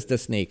appears as the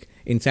snake.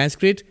 In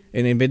Sanskrit,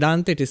 in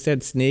Vedanta, it is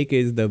said snake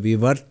is the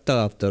vivarta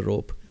of the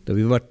rope, the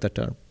vivarta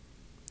term.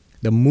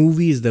 The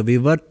movie is the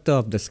vivarta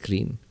of the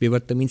screen.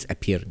 Vivarta means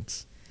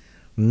appearance,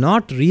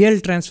 not real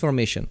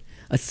transformation.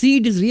 A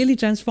seed is really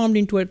transformed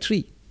into a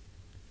tree.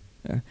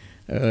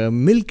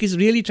 Milk is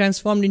really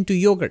transformed into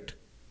yogurt.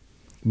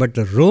 But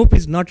the rope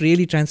is not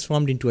really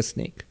transformed into a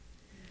snake.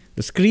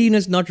 The screen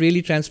is not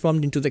really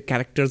transformed into the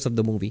characters of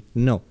the movie.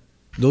 No,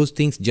 those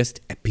things just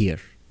appear.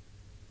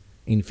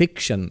 In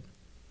fiction,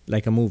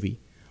 like a movie,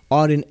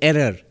 or in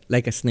error,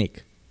 like a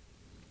snake.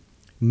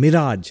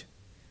 Mirage.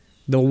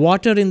 The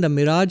water in the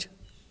mirage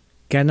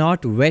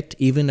cannot wet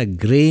even a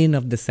grain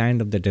of the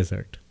sand of the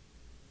desert.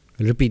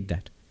 Repeat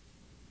that.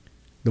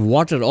 The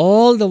water,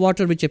 all the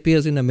water which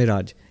appears in a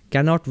mirage,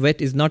 cannot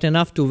wet, is not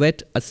enough to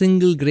wet a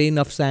single grain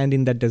of sand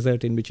in that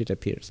desert in which it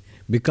appears.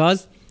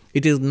 Because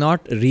it is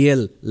not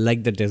real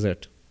like the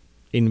desert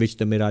in which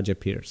the mirage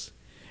appears.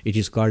 It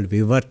is called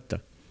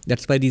vivarta.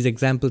 That's why these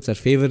examples are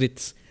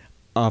favorites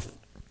of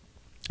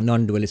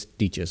non-dualist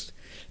teachers.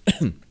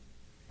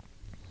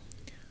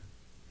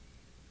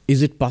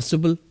 Is it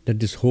possible that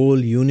this whole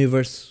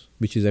universe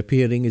which is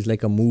appearing is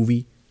like a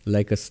movie,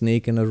 like a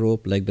snake in a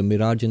rope, like the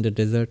mirage in the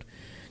desert?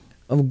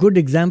 A good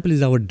example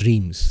is our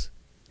dreams.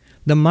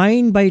 The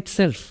mind by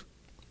itself,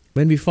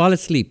 when we fall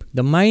asleep,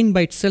 the mind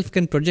by itself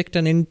can project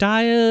an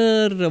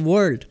entire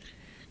world.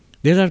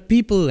 There are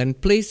people and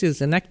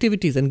places and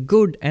activities and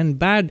good and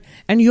bad,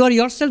 and you are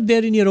yourself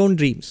there in your own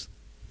dreams.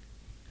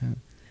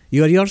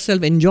 You are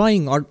yourself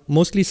enjoying or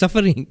mostly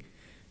suffering.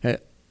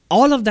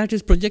 All of that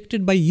is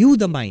projected by you,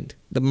 the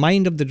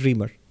mind of the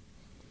dreamer.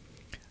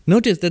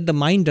 Notice that the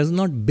mind does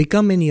not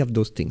become any of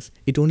those things.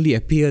 It only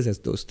appears as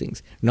those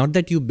things. Not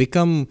that you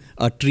become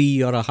a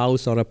tree or a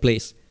house or a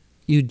place.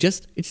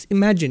 It's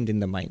imagined in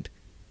the mind.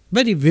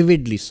 Very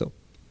vividly so.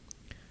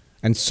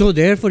 And so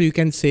therefore you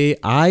can say,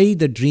 I,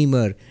 the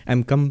dreamer,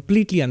 am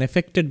completely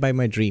unaffected by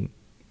my dream.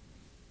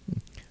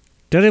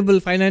 Terrible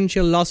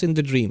financial loss in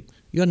the dream.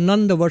 You are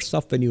none the worse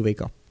off when you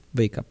wake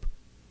up.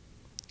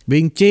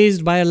 Being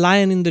chased by a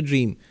lion in the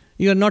dream.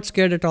 You are not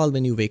scared at all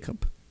when you wake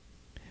up.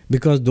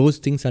 Because those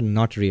things are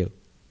not real.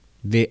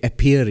 They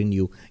appear in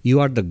you. You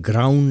are the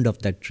ground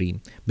of that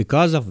dream.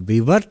 Because of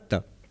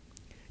vivarta,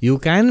 you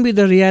can be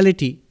the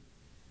reality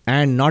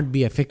and not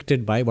be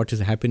affected by what is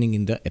happening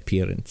in the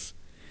appearance.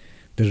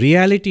 The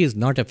reality is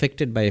not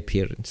affected by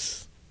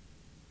appearance.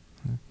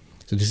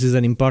 So this is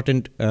an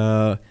important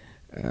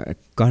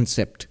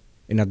concept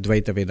in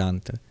Advaita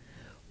Vedanta.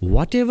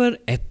 Whatever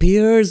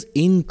appears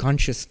in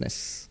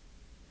consciousness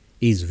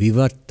is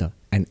vivarta,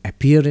 an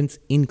appearance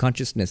in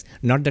consciousness.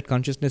 Not that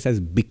consciousness has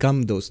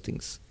become those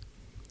things.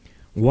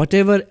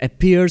 Whatever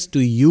appears to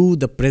you,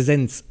 the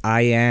presence,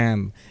 I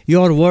am,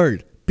 your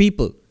world,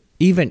 people,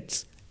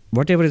 events,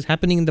 whatever is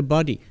happening in the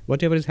body,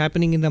 whatever is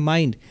happening in the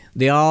mind,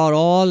 they are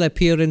all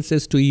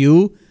appearances to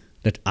you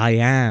that I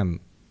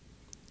am.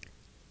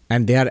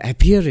 And they are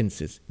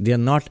appearances. They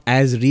are not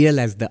as real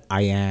as the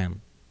I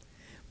am.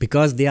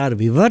 Because they are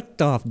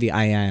vivarta of the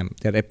I am.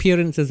 They are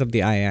appearances of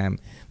the I am.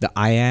 The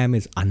I am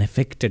is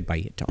unaffected by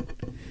it all.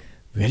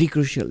 Very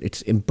crucial.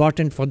 It's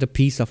important for the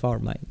peace of our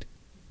mind.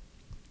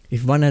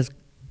 If one has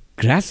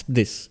grasped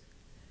this,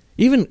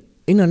 even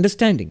in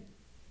understanding,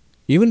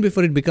 even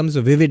before it becomes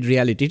a vivid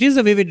reality. It is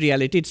a vivid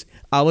reality. It's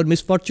our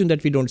misfortune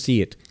that we don't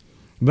see it.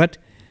 But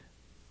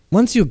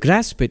once you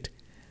grasp it,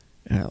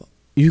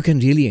 you can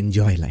really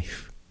enjoy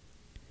life.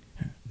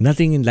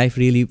 Nothing in life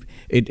really,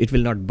 it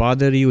will not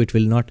bother you, it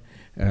will not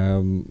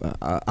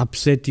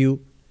upset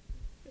you.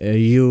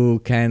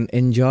 You can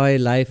enjoy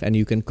life and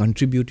you can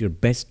contribute your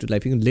best to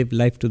life. You can live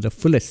life to the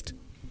fullest.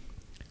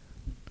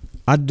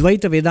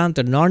 Advaita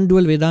Vedanta,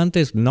 non-dual Vedanta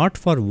is not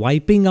for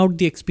wiping out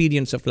the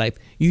experience of life.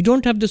 You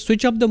don't have to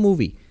switch up the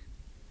movie.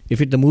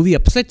 If the movie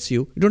upsets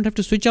you, you don't have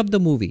to switch up the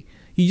movie.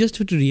 You just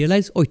have to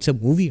realize, oh, it's a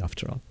movie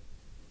after all.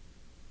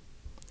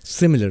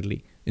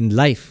 Similarly, in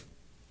life,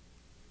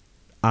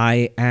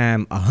 I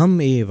am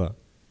aham eva,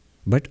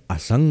 but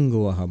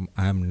asango aham.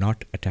 I am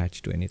not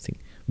attached to anything.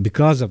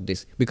 Because of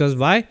this. Because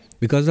why?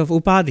 Because of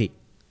upadhi.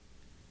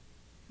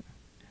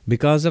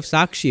 Because of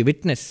sakshi,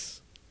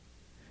 witness.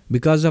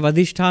 Because of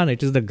adhisthana,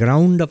 it is the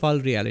ground of all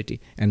reality.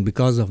 And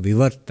because of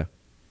vivarta,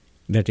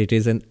 that it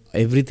is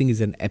everything is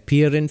an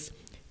appearance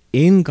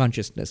in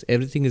consciousness.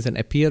 Everything is an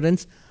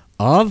appearance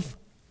of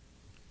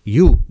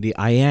you, the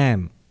I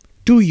am,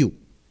 to you,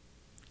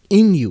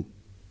 in you.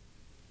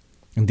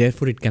 And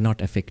therefore it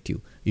cannot affect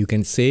you. You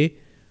can say,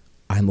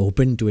 I am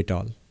open to it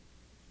all.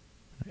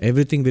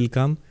 Everything will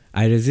come.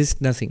 I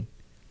resist nothing.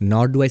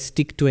 Nor do I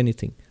stick to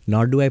anything.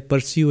 Nor do I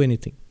pursue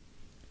anything.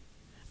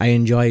 I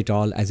enjoy it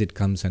all as it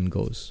comes and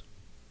goes.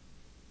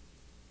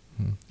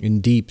 In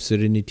deep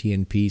serenity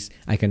and peace,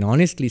 I can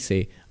honestly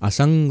say,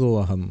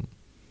 asango aham.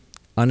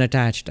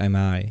 Unattached am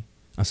I.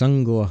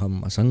 Asango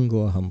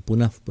aham,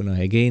 punah punah.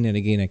 Again and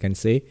again I can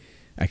say,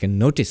 I can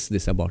notice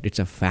this about, it's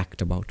a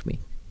fact about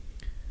me.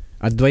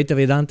 Advaita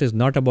Vedanta is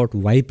not about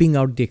wiping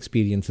out the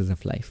experiences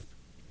of life.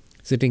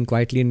 Sitting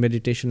quietly in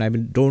meditation, I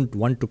don't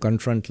want to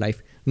confront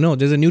life. No,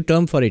 there's a new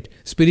term for it,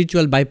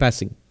 spiritual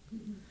bypassing.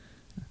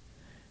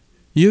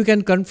 You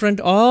can confront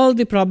all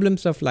the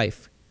problems of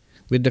life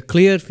with the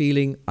clear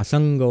feeling,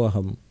 asango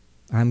aham.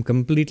 I am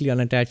completely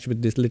unattached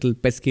with this little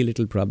pesky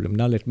little problem.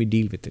 Now let me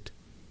deal with it.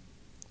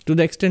 To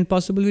the extent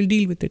possible, we'll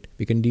deal with it.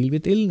 We can deal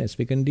with illness.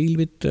 We can deal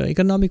with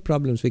economic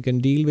problems. We can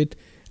deal with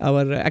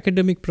our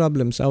academic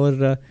problems,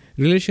 our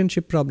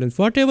relationship problems.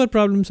 Whatever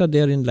problems are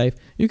there in life,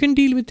 you can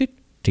deal with it.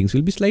 Things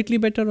will be slightly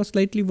better or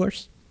slightly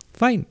worse.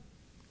 Fine.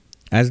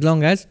 As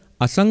long as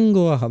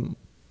asango aham,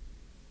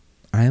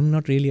 I am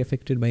not really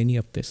affected by any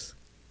of this.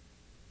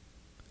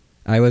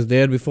 I was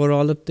there before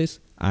all of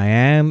this. I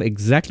am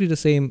exactly the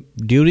same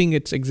during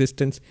its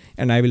existence,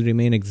 and I will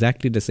remain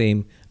exactly the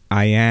same.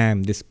 I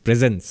am this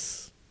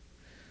presence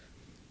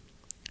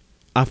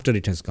after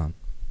it has gone.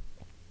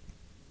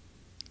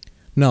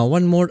 Now,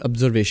 one more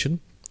observation.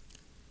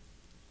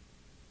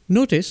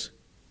 Notice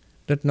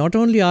that not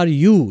only are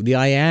you, the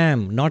I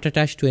am, not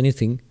attached to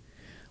anything,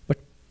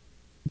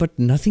 but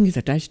nothing is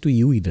attached to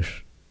you either.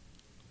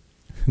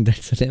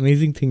 That's an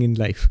amazing thing in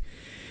life.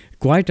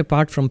 Quite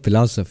apart from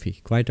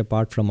philosophy, quite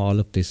apart from all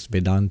of this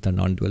Vedanta,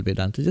 non-dual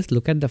Vedanta, just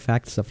look at the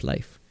facts of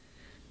life.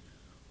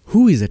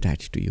 Who is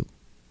attached to you?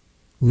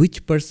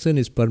 Which person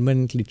is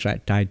permanently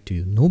tied to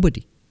you?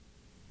 Nobody.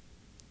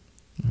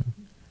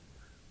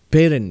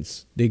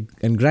 Parents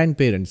and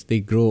grandparents, they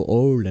grow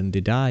old and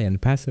they die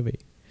and pass away.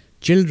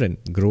 Children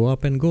grow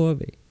up and go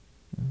away.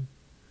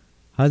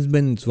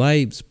 Husbands,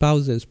 wives,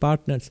 spouses,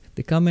 partners,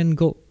 they come and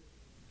go.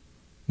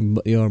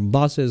 Your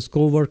bosses,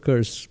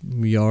 co-workers,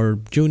 your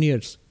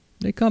juniors,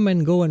 they come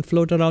and go and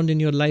float around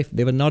in your life.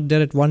 They were not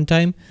there at one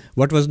time.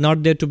 What was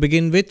not there to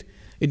begin with,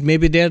 it may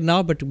be there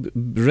now, but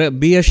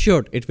be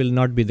assured it will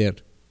not be there.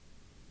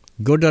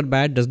 Good or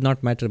bad does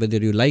not matter whether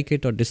you like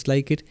it or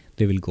dislike it,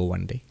 they will go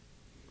one day.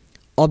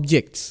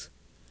 Objects.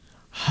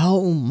 How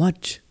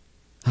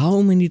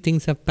many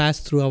things have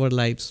passed through our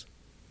lives?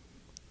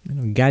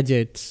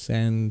 Gadgets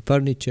and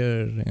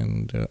furniture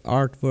and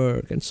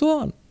artwork and so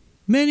on.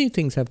 Many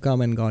things have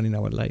come and gone in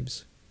our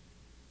lives.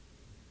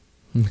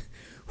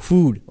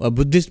 Food, a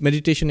Buddhist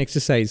meditation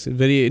exercise,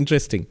 very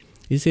interesting.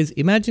 He says,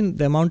 imagine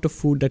the amount of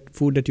food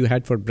that you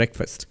had for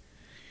breakfast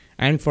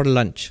and for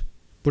lunch.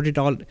 Put it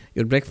all,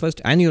 your breakfast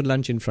and your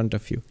lunch in front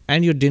of you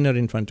and your dinner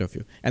in front of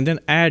you. And then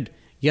add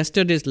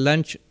yesterday's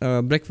lunch,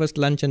 breakfast,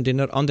 lunch and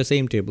dinner on the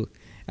same table.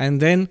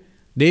 And then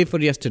day for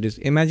yesterday's.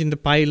 Imagine the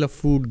pile of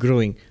food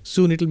growing.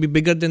 Soon it will be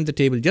bigger than the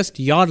table. Just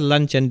your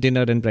lunch and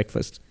dinner and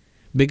breakfast.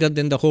 Bigger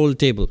than the whole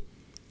table.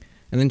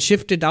 And then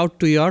shift it out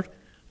to your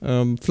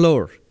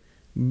floor.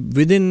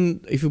 Within,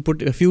 if you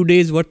put a few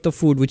days worth of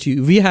food, which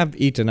we have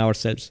eaten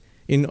ourselves,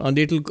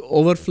 it will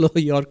overflow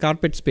your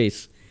carpet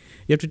space.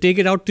 You have to take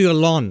it out to your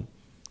lawn.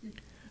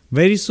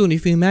 Very soon,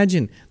 if you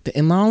imagine the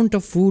amount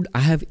of food I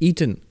have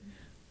eaten,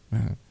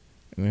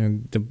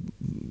 the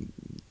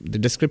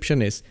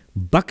description is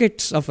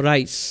buckets of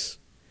rice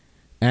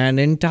and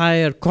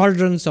entire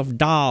cauldrons of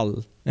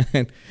dal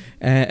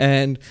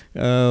and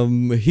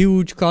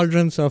huge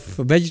cauldrons of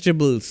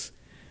vegetables,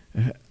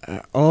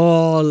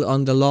 all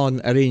on the lawn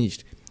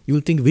arranged. You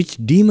will think, which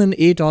demon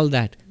ate all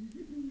that?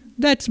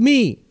 That's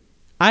me.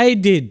 I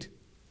did.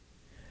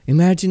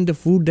 Imagine the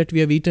food that we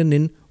have eaten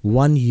in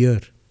 1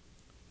 year.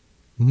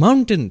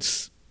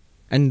 Mountains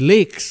and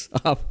lakes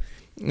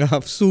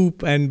of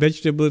soup and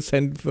vegetables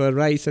and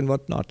rice and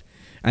whatnot.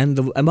 And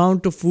the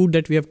amount of food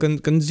that we have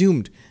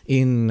consumed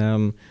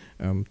in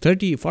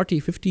 30, 40,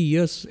 50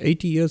 years,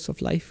 80 years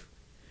of life.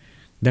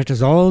 That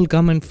has all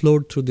come and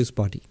flowed through this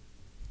body.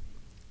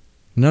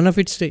 None of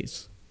it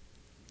stays.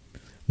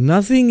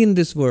 Nothing in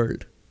this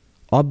world,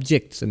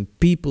 objects and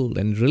people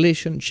and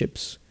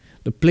relationships,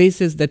 the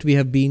places that we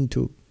have been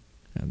to,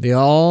 they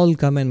all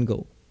come and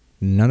go.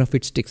 None of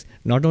it sticks.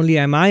 Not only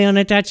am I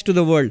unattached to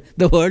the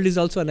world is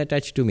also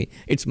unattached to me.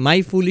 It's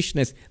my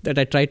foolishness that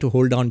I try to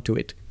hold on to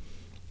it.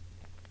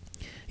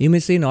 You may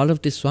say in all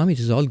of this, Swami, it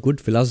is all good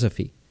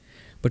philosophy.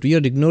 But we are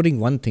ignoring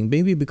one thing.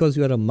 Maybe because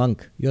you are a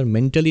monk, you are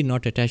mentally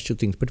not attached to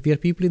things. But we are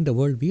people in the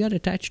world. We are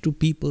attached to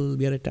people.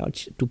 We are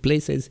attached to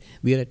places.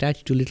 We are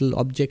attached to little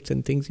objects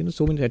and things.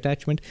 So many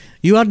attachment.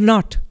 You are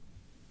not.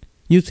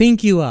 You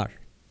think you are.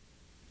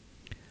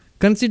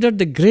 Consider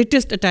the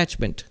greatest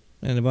attachment.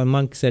 And one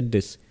monk said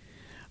this.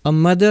 A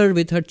mother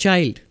with her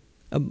child.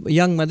 A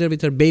young mother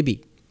with her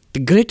baby.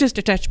 The greatest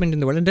attachment in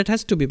the world. And that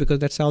has to be because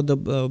that's how the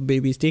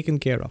baby is taken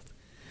care of.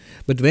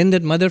 But when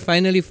that mother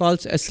finally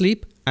falls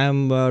asleep, I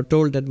am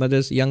told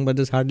that young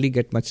mothers hardly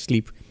get much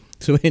sleep.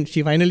 So when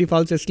she finally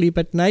falls asleep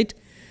at night,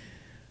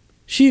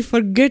 she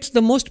forgets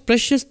the most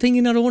precious thing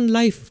in her own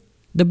life,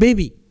 the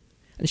baby.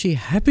 And she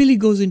happily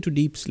goes into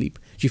deep sleep.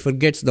 She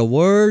forgets the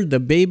world, the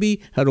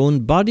baby, her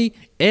own body,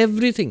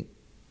 everything.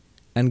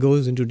 And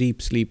goes into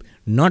deep sleep,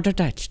 not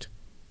attached.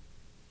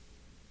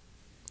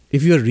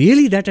 If you are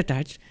really that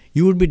attached,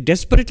 you would be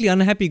desperately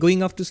unhappy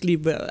going off to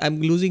sleep.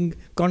 I'm losing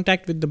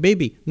contact with the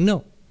baby.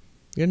 No.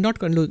 You're not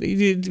going to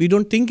lose. We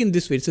don't think in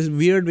this way. It's a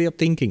weird way of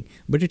thinking.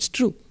 But it's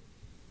true.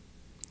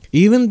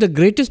 Even the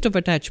greatest of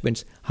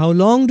attachments, how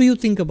long do you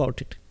think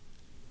about it?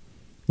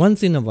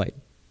 Once in a while.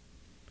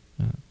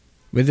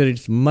 Whether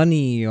it's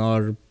money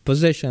or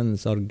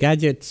possessions or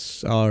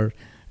gadgets or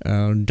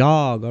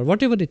dog or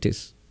whatever it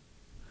is.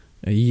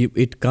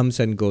 It comes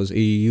and goes.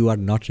 You are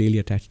not really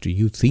attached to it.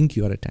 You think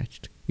you are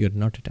attached. You are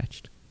not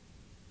attached.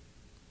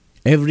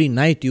 Every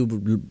night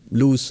you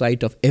lose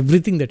sight of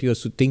everything that you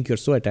think you're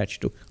so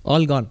attached to.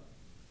 All gone.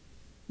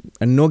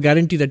 And no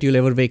guarantee that you'll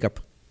ever wake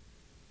up.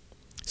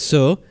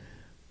 So,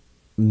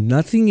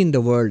 nothing in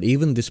the world,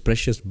 even this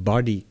precious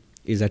body,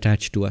 is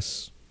attached to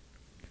us.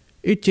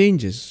 It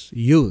changes.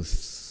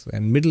 Youth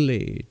and middle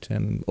age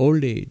and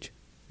old age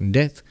and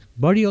death.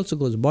 Body also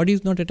goes. Body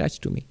is not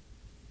attached to me.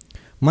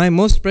 My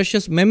most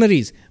precious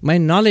memories, my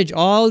knowledge,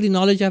 all the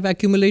knowledge I've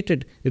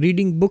accumulated,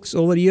 reading books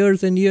over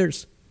years and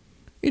years,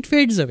 it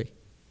fades away.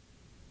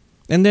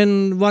 And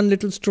then one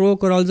little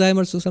stroke or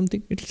Alzheimer's or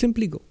something, it will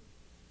simply go.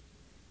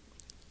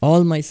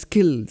 All my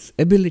skills,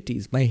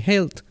 abilities, my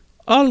health,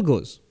 all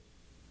goes.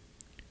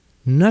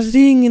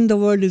 Nothing in the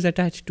world is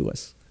attached to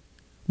us.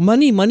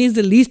 Money is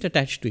the least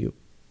attached to you.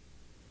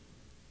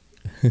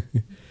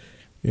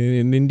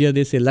 In India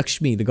they say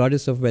Lakshmi, the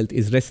goddess of wealth,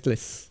 is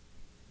restless.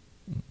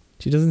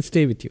 She doesn't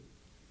stay with you.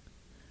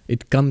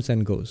 It comes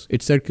and goes.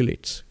 It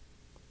circulates.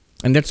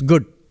 And that's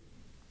good.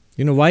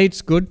 You know why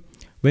it's good?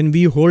 When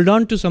we hold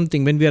on to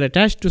something, when we are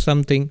attached to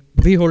something,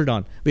 we hold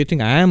on. We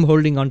think, I am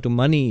holding on to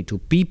money, to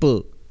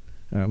people,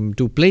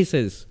 to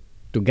places,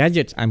 to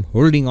gadgets. I'm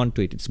holding on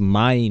to it. It's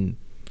mine.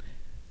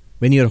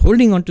 When you're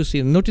holding on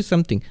to, notice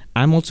something.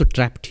 I'm also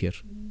trapped here.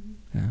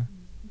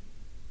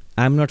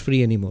 I'm not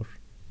free anymore.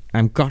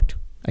 I'm caught.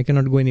 I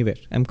cannot go anywhere.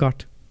 I'm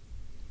caught.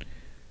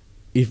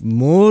 If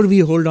more we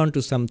hold on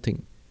to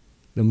something,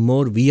 the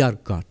more we are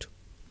caught.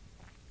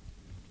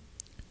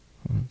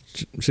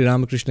 Sri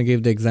Ramakrishna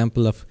gave the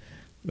example of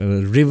a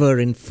river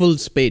in full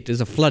spate.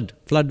 There's a flood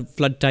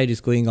tide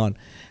is going on,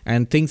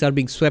 and things are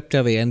being swept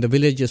away, and the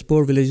villagers,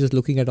 poor villagers,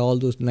 looking at all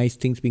those nice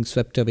things being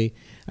swept away,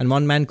 and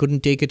one man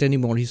couldn't take it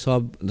anymore. He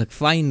saw the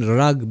fine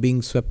rug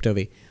being swept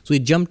away, so he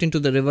jumped into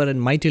the river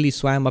and mightily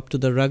swam up to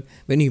the rug.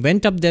 When he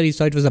went up there, he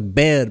saw it was a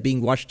bear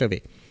being washed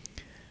away,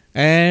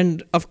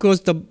 and of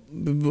course the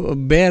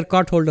bear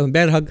caught hold of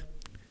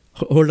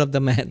the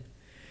man,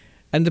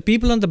 and the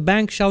people on the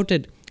bank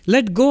shouted,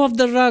 "Let go of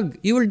the rug,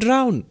 you will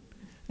drown."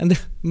 And the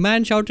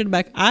man shouted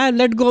back, "I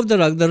let go of the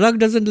rug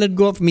doesn't let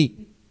go of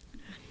me."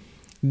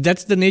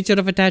 That's the nature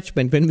of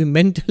attachment. When we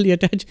mentally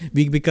attach,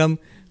 we become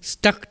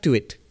stuck to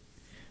it.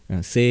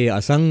 Say,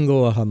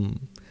 asango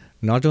aham.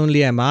 Not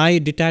only am I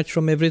detached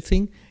from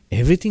everything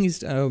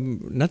is,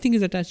 nothing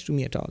is attached to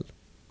me at all.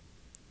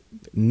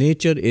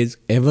 Nature is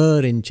ever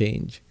in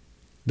change.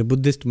 The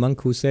Buddhist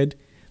monk who said,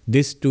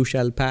 "This too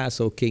shall pass,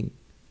 O king."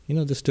 You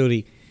know the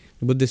story.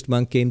 The Buddhist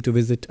monk came to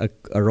visit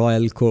a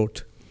royal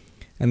court.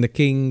 And the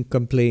king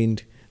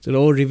complained, said,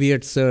 "Oh,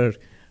 revered sir,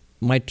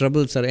 my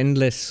troubles are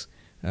endless.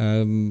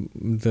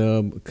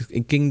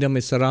 The kingdom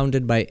is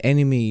surrounded by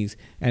enemies,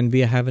 and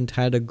we haven't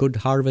had a good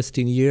harvest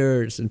in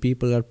years, and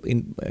people are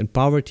in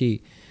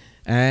poverty,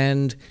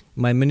 and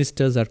my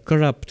ministers are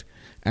corrupt,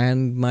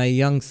 and my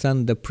young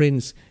son, the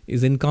prince,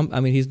 is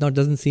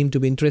doesn't seem to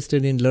be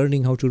interested in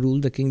learning how to rule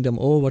the kingdom.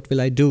 Oh, what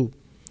will I do?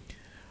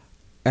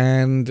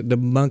 And the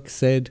monk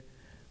said,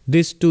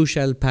 "This too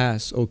shall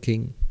pass, O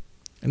king."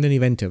 And then he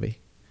went away.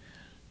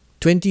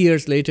 20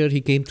 years later,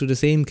 he came to the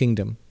same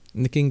kingdom.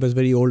 And the king was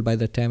very old by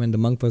that time, and the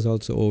monk was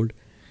also old.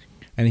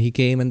 And he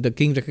came, and the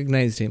king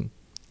recognized him.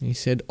 He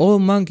said, "Oh,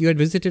 monk, you had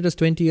visited us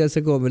 20 years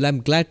ago. Well, I'm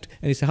glad."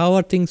 And he said, "How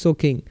are things, O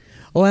king?"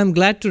 "Oh, I'm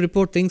glad to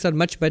report things are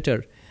much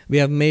better. We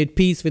have made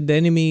peace with the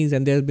enemies,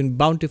 and there have been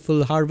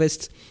bountiful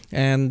harvests,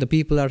 and the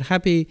people are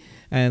happy,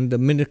 and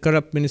the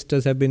corrupt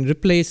ministers have been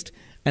replaced.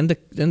 And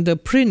the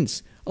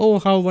prince, oh,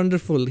 how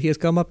wonderful. He has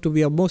come up to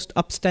be a most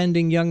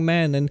upstanding young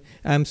man, and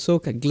I'm so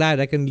glad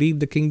I can leave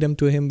the kingdom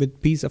to him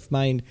with peace of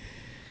mind."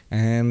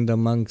 And the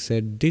monk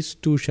said, "This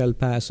too shall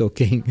pass, O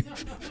king."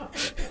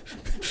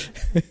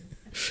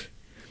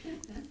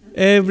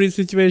 Every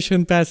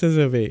situation passes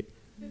away.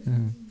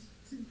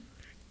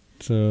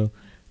 So,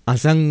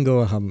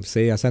 asangoham,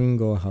 say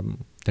asangoham.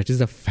 That is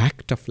a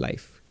fact of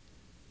life.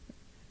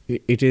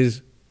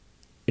 It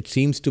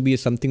seems to be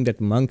something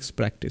that monks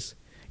practice.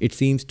 It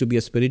seems to be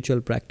a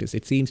spiritual practice.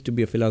 It seems to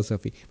be a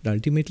philosophy. But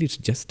ultimately, it's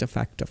just a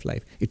fact of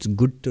life. It's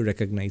good to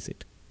recognize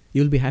it.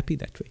 You'll be happy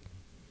that way.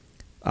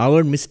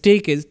 Our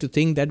mistake is to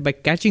think that by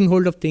catching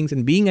hold of things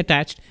and being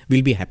attached,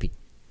 we'll be happy.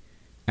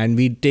 And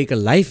we take a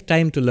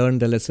lifetime to learn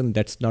the lesson.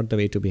 That's not the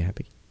way to be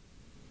happy.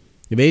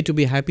 The way to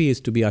be happy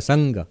is to be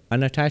asanga,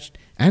 unattached,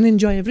 and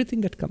enjoy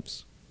everything that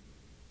comes.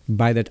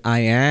 By that I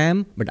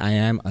am, but I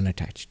am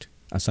unattached.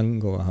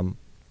 Asango aham.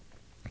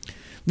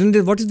 Then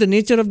what is the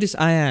nature of this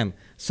I am?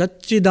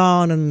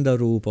 Satchidananda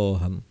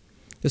Rupoham.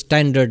 The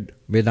standard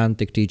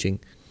Vedantic teaching.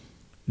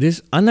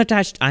 This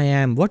unattached I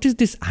am, what is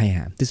this I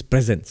am? This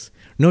presence.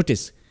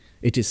 Notice,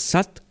 it is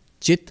Sat,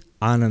 Chit,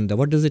 Ananda.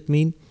 What does it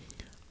mean?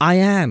 I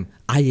am,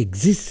 I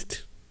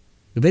exist.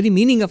 The very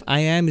meaning of I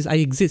am is I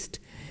exist.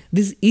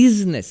 This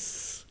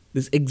isness,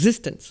 this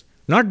existence,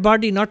 not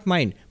body, not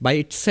mind, by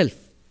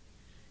itself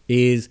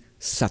is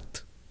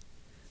Sat.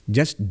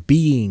 Just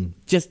being,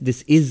 just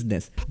this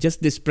isness,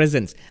 just this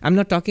presence. I'm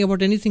not talking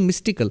about anything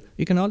mystical.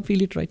 You can all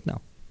feel it right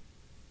now.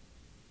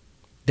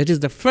 That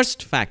is the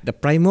first fact, the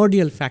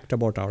primordial fact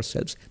about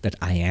ourselves, that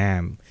I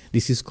am.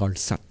 This is called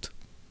Sat.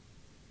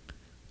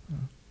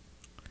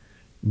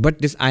 But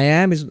this I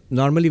am is,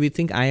 normally we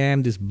think I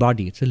am this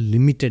body. It's a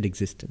limited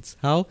existence.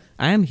 How?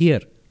 I am here,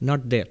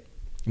 not there.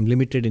 I'm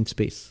limited in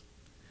space.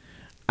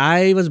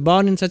 I was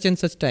born in such and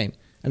such time,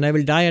 and I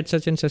will die at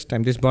such and such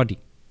time, this body.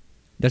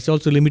 That's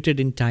also limited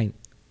in time.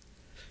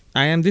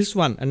 I am this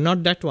one and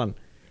not that one.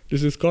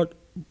 This is called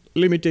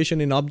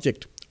limitation in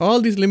object.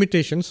 All these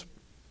limitations,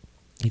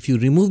 if you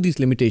remove these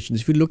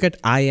limitations, if you look at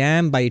I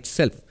am by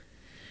itself,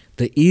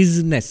 the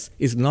isness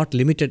is not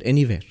limited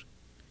anywhere.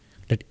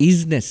 That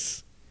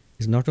isness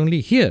is not only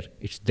here,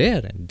 it's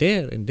there and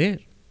there and there.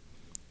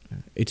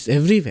 It's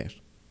everywhere.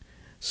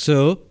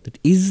 So,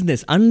 that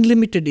isness,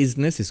 unlimited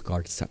isness is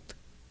called Sat.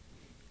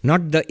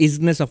 Not the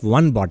isness of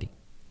one body.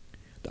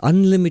 The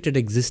unlimited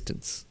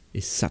existence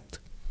is Sat.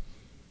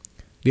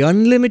 The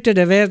unlimited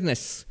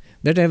awareness,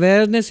 that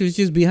awareness which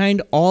is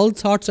behind all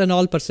thoughts and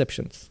all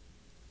perceptions.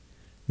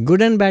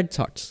 Good and bad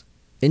thoughts,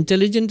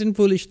 intelligent and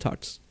foolish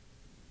thoughts.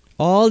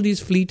 All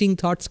these fleeting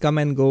thoughts come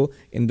and go.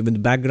 In the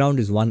background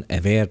is one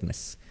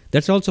awareness.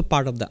 That's also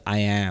part of the I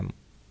am.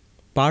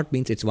 Part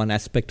means it's one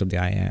aspect of the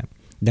I am.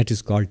 That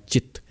is called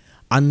Chit.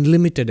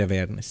 Unlimited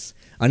awareness.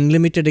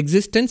 Unlimited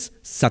existence,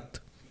 Sat.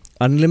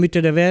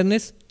 Unlimited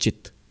awareness,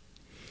 Chit.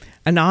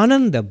 And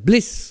Ananda,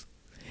 bliss,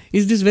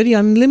 is this very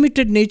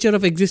unlimited nature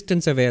of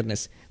existence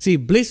awareness. See,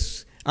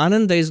 bliss,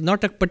 Ananda, is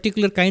not a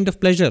particular kind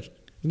of pleasure.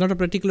 It's not a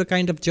particular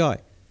kind of joy.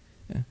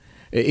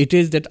 It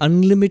is that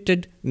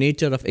unlimited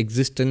nature of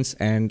existence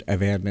and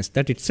awareness.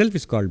 That itself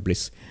is called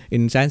bliss.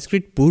 In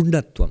Sanskrit,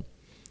 Purnatvam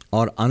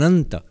or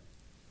Ananta,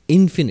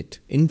 infinite,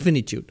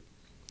 infinitude.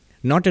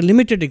 Not a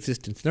limited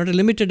existence, not a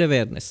limited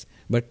awareness,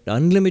 but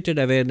unlimited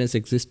awareness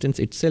existence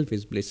itself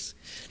is bliss.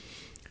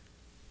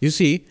 You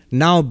see,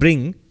 now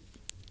bring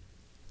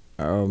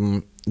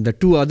the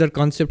two other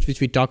concepts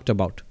which we talked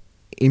about.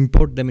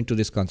 Import them into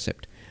this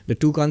concept. The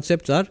two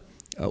concepts are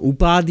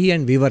Upadhi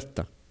and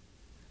Vivarta.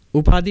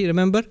 Upadhi,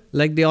 remember,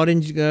 like the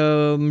orange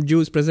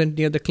juice present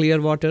near the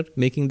clear water,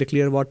 making the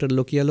clear water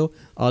look yellow,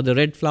 or the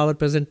red flower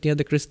present near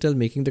the crystal,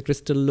 making the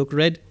crystal look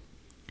red.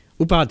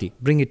 Upadhi,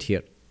 bring it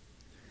here.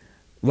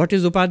 What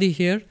is Upadhi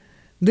here?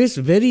 This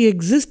very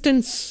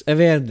existence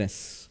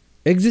awareness,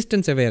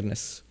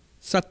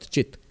 Sat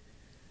Chit.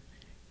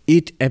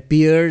 It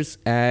appears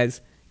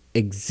as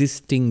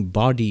existing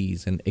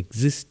bodies and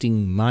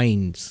existing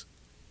minds.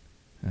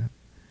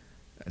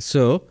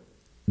 So,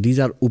 these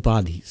are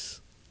Upadhis.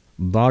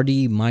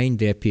 Body, mind,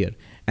 they appear.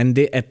 and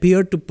they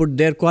appear to put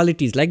their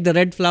qualities, like the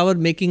red flower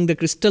making the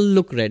crystal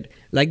look red,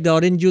 like the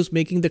orange juice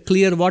making the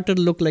clear water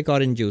look like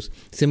orange juice.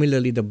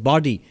 Similarly, the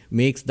body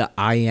makes the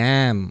I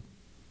am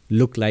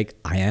look like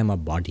I am a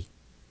body.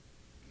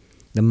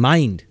 The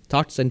mind,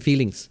 thoughts and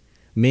feelings,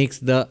 makes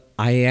the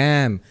I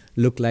am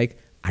look like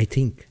I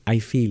think, I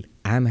feel,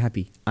 I am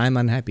happy, I am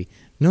unhappy.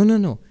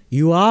 No.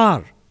 You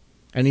are.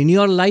 And in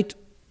your light,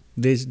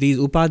 these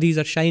upadhis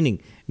are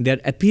shining. They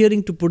are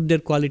appearing to put their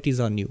qualities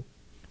on you.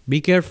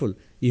 Be careful.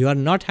 You are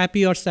not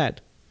happy or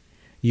sad.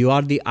 You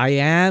are the I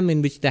am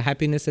in which the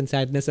happiness and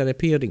sadness are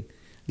appearing.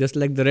 Just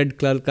like the red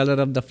color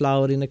of the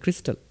flower in a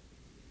crystal.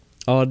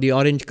 Or the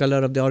orange color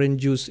of the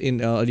orange juice in,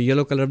 the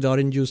yellow color of the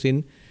orange juice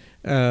in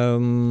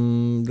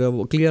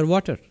the clear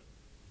water.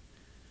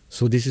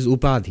 So this is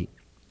upadhi.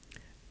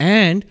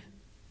 And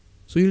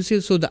so you'll say,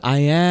 so the I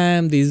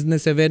am, the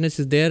isness awareness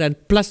is there, and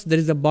plus there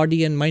is a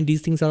body and mind,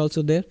 these things are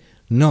also there?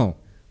 No.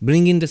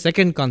 Bring in the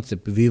second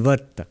concept,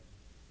 vivarta,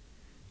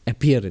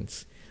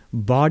 appearance.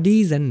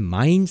 Bodies and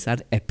minds are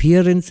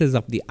appearances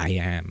of the I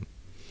am.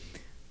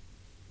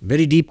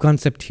 Very deep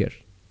concept here.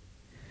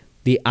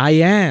 The I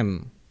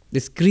am, the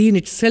screen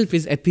itself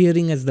is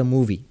appearing as the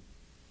movie.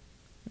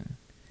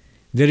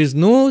 There is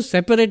no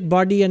separate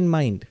body and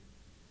mind.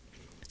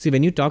 See,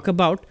 when you talk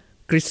about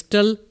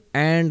crystal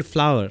and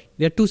flower,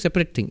 they are two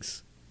separate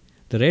things.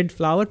 The red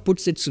flower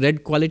puts its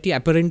red quality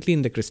apparently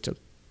in the crystal.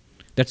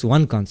 That's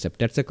one concept.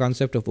 That's a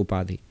concept of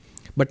upadhi.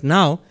 But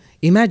now,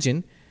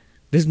 imagine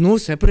there's no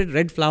separate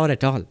red flower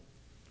at all.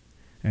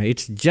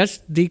 It's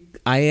just the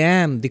I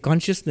am, the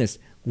consciousness,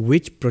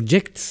 which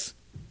projects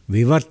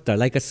vivarta,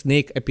 like a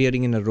snake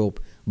appearing in a rope.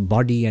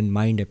 Body and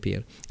mind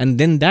appear. And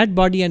then that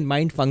body and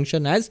mind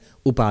function as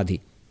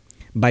upadhi.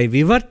 By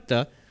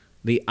vivarta,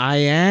 the I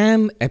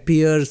am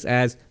appears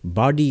as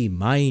body,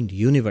 mind,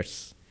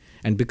 universe.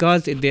 And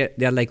because they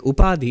are like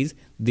upadhis,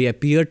 they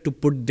appear to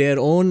put their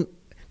own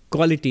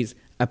qualities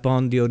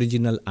upon the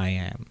original I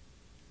am.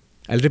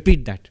 I'll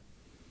repeat that.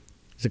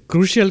 It's a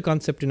crucial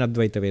concept in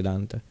Advaita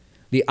Vedanta.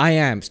 The I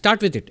am,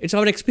 start with it. It's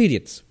our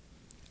experience.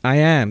 I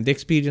am, the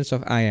experience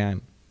of I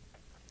am.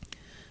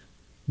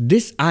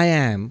 This I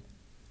am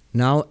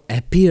now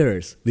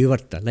appears,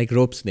 vivarta, like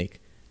rope snake,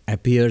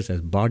 appears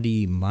as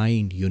body,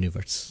 mind,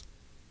 universe.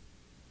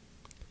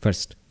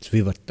 First, it's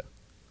vivarta.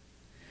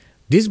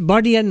 This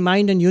body and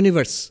mind and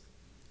universe,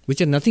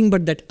 which are nothing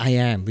but that I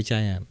am, which I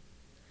am,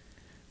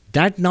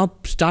 that now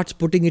starts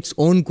putting its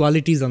own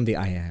qualities on the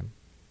I am.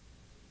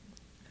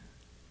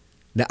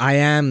 The I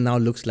am now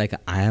looks like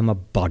I am a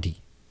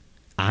body,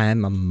 I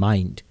am a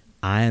mind,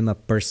 I am a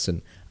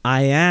person.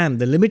 I am,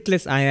 the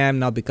limitless I am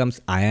now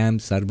becomes I am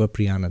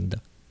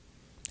Sarvapriyananda.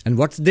 And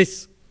what's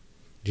this?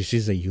 This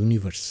is a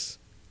universe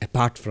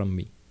apart from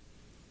me.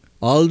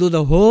 Although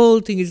the whole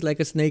thing is like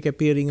a snake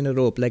appearing in a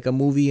rope, like a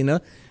movie in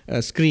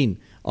a screen,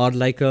 or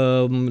like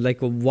a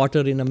water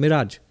in a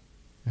mirage.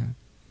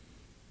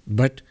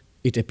 But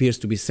it appears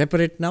to be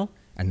separate now,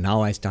 and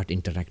now I start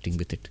interacting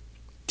with it.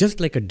 Just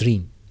like a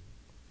dream.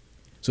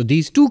 So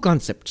these two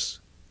concepts,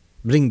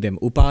 bring them,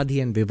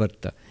 upadhi and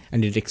vivarta,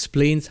 and it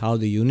explains how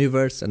the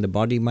universe and the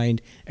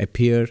body-mind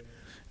appear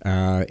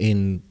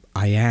in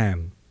I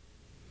am.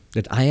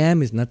 That I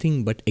am is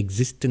nothing but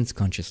existence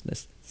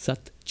consciousness,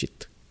 sat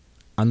chit,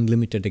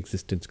 unlimited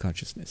existence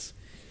consciousness.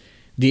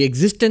 The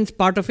existence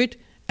part of it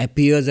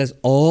appears as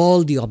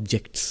all the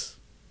objects.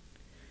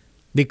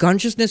 The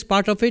consciousness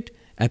part of it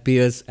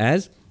appears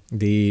as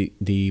the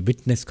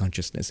witness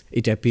consciousness.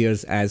 It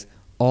appears as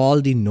all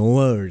the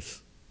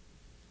knowers.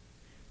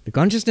 The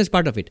consciousness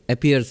part of it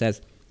appears as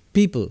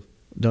people,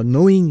 the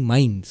knowing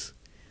minds,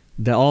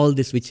 all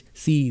this which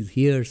sees,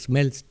 hears,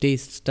 smells,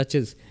 tastes,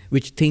 touches,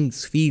 which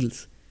thinks,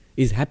 feels,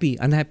 is happy,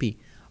 unhappy.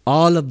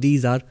 All of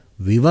these are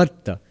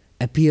vivarta,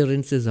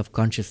 appearances of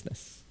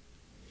consciousness.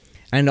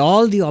 And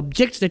all the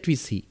objects that we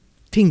see,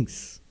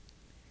 things,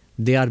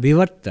 they are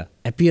vivarta,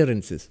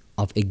 appearances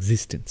of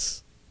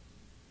existence.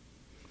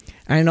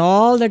 And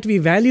all that we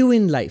value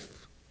in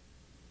life,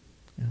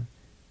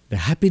 the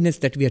happiness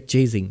that we are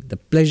chasing, the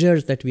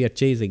pleasures that we are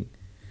chasing,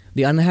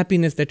 the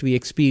unhappiness that we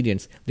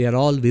experience, they are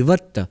all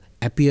vivarta,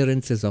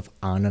 appearances of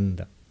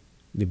ananda,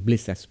 the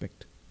bliss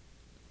aspect.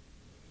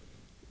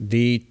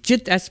 The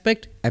chit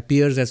aspect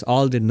appears as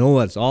all the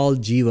knowers, all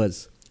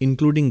jivas,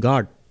 including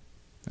God,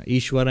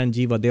 Ishvara and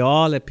Jiva, they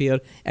all appear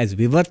as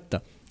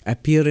vivarta,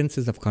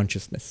 appearances of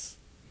consciousness.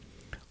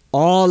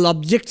 All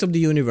objects of the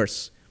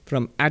universe,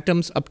 from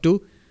atoms up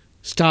to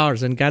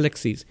stars and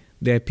galaxies,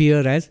 they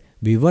appear as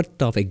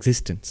vivarta of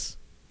existence.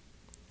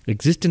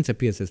 Existence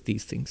appears as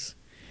these things.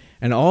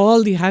 And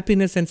all the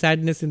happiness and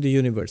sadness in the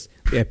universe,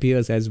 they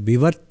appears as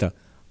vivarta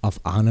of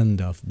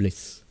ananda, of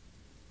bliss.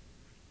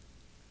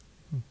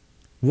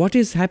 What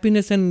is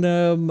happiness and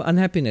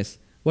unhappiness?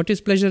 What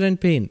is pleasure and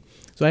pain?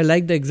 So I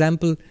like the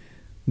example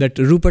that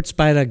Rupert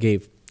Spira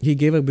gave. He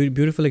gave a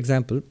beautiful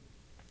example.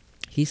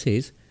 He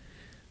says,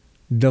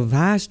 the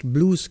vast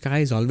blue sky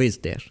is always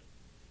there.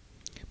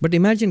 But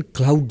imagine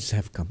clouds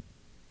have come.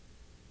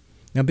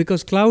 Now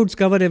because clouds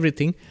cover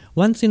everything,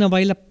 once in a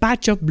while a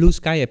patch of blue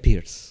sky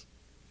appears.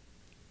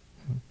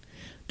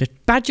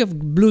 That patch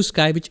of blue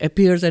sky which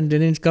appears and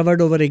then is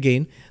covered over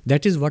again,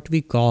 that is what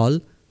we call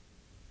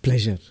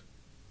pleasure.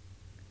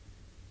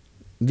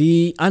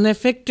 The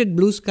unaffected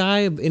blue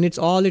sky in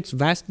all its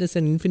vastness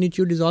and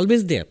infinitude is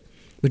always there,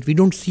 but we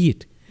don't see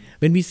it.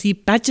 When we see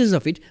patches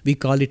of it, we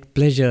call it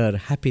pleasure,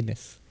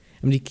 happiness.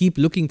 And we keep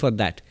looking for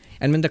that.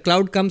 And when the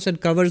cloud comes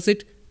and covers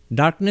it,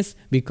 darkness,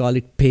 we call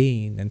it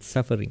pain and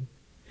suffering.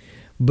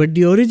 But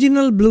the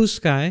original blue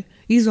sky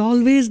is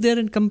always there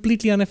and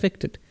completely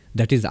unaffected.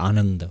 That is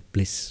Ananda,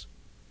 bliss.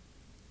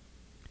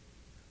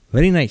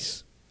 Very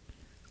nice.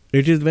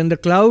 It is when the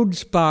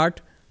clouds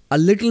part, a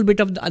little bit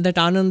of that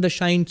Ananda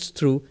shines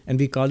through, and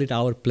we call it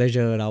our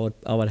pleasure,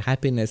 our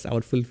happiness,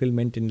 our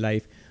fulfillment in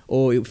life.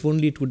 Oh, if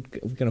only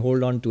we can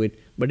hold on to it.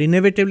 But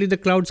inevitably the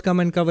clouds come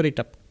and cover it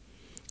up.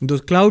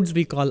 Those clouds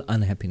we call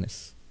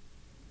unhappiness.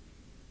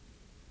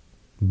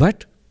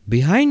 But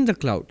behind the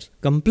clouds,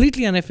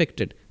 completely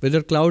unaffected,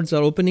 whether clouds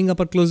are opening up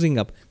or closing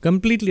up,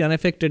 completely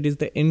unaffected is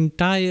the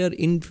entire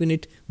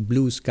infinite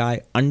blue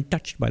sky,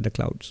 untouched by the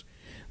clouds.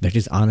 That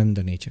is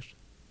Ananda nature.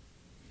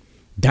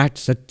 That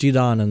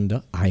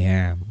Satchidananda I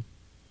am.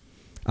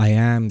 I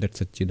am that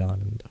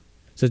Satchidananda.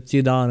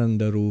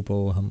 Satchidananda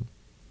Rupoham.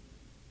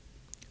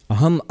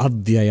 Aham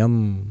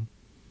Avyayam.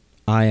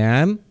 I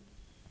am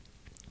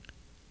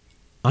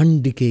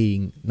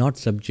undecaying, not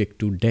subject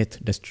to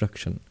death,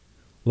 destruction.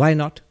 Why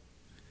not?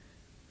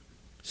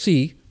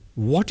 See,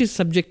 what is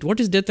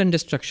death and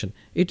destruction?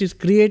 It is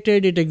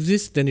created, it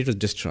exists, then it was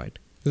destroyed.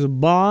 It was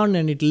born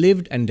and it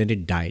lived and then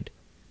it died.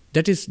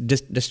 That is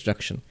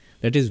destruction.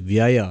 That is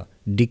vyaya,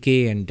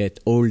 decay and death,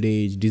 old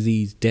age,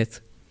 disease,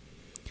 death.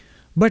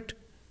 But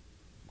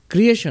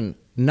creation,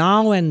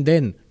 now and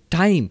then,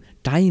 time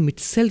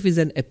itself is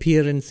an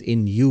appearance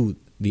in you,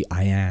 the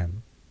I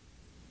am.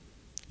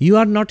 You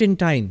are not in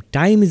time.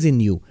 Time is in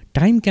you.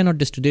 Time cannot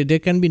destroy. There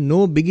can be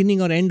no beginning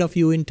or end of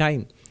you in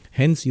time.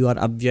 Hence you are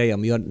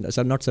abhyayam. You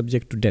are not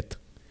subject to death.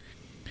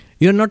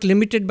 You are not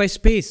limited by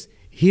space.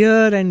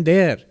 Here and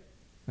there.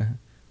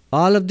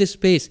 All of this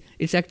space,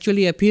 it's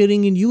actually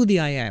appearing in you, the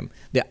I am.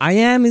 The I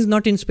am is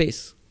not in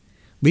space.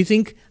 We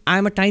think I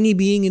am a tiny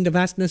being in the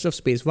vastness of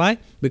space. Why?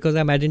 Because I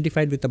am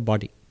identified with a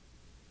body.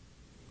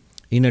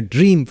 In a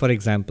dream, for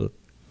example,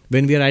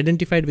 when we are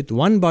identified with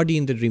one body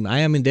in the dream, I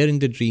am there in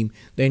the dream,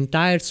 the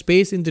entire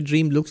space in the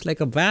dream looks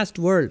like a vast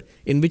world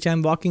in which I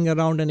am walking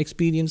around and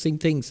experiencing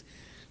things.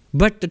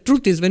 But the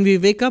truth is, when we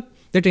wake up,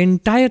 that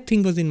entire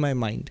thing was in my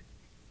mind.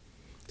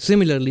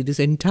 Similarly, this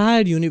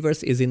entire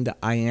universe is in the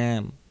I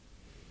am.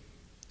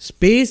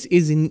 Space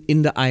is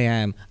in the I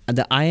am, and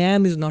the I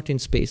am is not in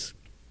space.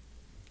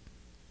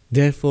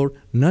 Therefore,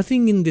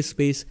 nothing in this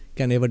space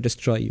can ever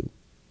destroy you,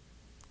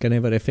 can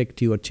ever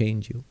affect you or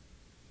change you.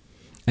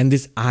 And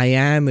this I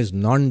am is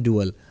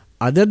non-dual.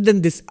 Other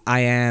than this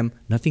I am,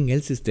 nothing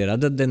else is there.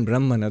 Other than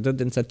Brahman, other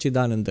than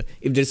Satchidananda.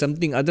 If there is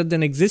something other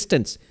than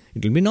existence,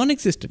 it will be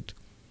non-existent.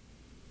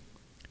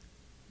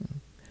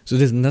 So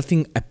there is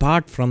nothing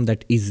apart from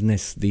that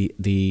isness,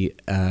 the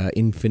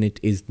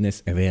infinite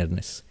isness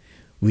awareness,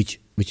 which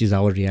is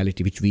our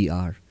reality, which we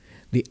are.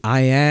 The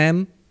I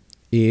am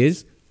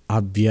is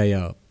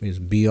abhyaya, is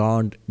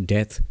beyond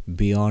death,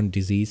 beyond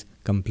disease,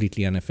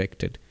 completely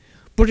unaffected.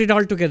 Put it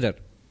all together.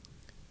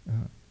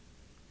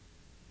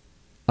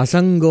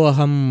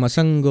 Asangoham,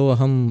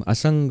 asangoham,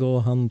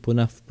 asangoham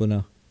punah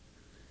punah.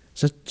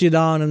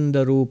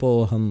 Satchidananda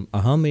rupoham,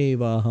 aham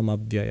eva aham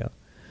abhyaya.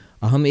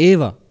 Aham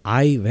eva,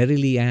 I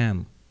verily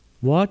am.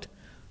 What?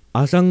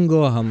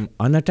 Asangoham,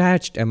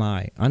 unattached am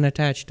I,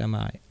 unattached am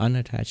I,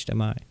 unattached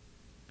am I.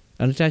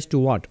 Unattached to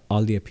what?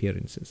 All the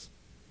appearances.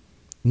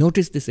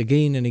 Notice this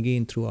again and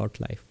again throughout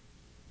life.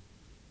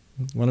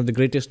 One of the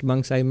greatest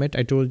monks I met,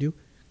 I told you,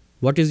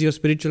 what is your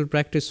spiritual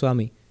practice,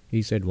 Swami?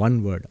 He said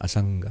one word,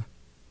 asanga.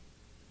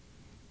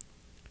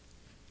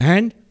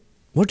 And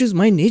what is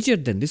my nature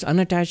then? This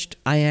unattached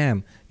I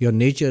am. Your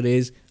nature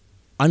is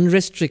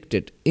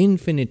unrestricted,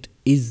 infinite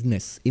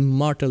isness,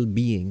 immortal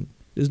being.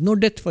 There is no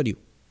death for you.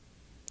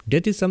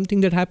 Death is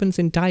something that happens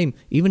in time.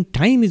 Even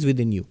time is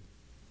within you,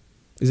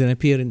 is an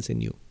appearance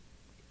in you.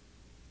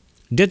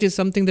 Death is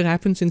something that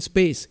happens in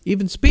space.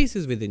 Even space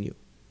is within you.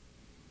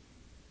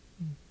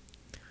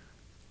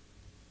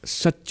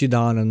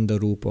 Satchidananda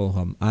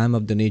Rupoham. I am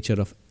of the nature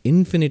of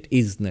infinite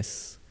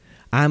isness.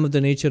 I am of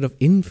the nature of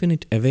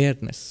infinite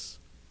awareness.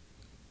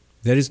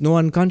 There is no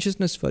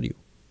unconsciousness for you.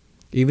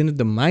 Even if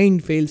the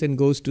mind fails and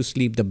goes to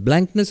sleep, the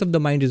blankness of the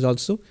mind is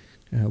also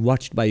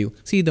watched by you.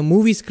 See, the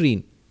movie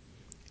screen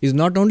is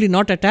not only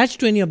not attached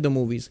to any of the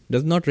movies,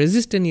 does not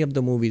resist any of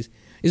the movies,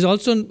 is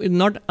also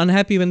not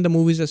unhappy when the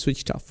movies are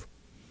switched off.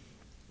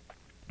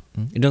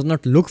 It does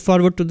not look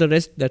forward to the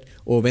rest that,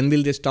 oh, when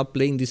will they stop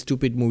playing these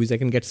stupid movies? I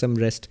can get some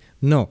rest.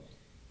 No.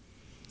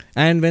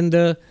 And when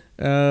the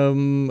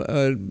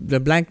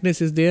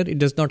blankness is there, it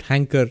does not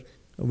hanker.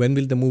 When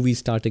will the movie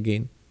start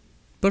again?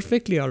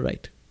 Perfectly all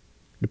right.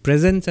 The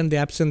presence and the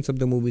absence of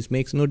the movies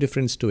makes no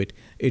difference to it.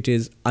 It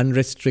is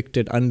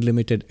unrestricted,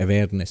 unlimited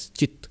awareness.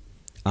 Chit.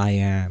 I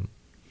am.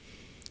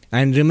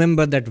 And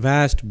remember that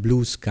vast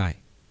blue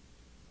sky.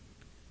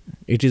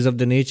 It is of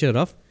the nature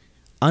of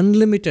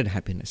unlimited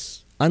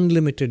happiness,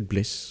 unlimited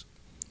bliss,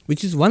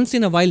 which is once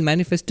in a while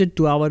manifested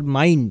to our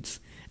minds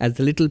as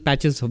the little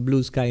patches of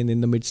blue sky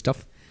in the midst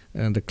of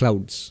the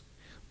clouds.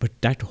 But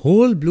that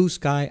whole blue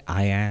sky,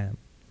 I am.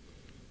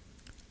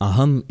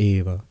 Aham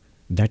eva,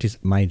 that is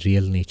my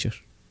real nature.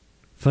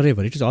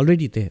 Forever, it is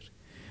already there.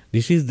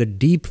 This is the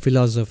deep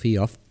philosophy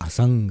of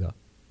asanga,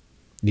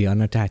 the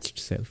unattached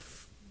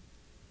self.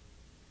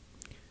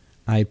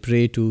 I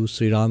pray to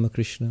Sri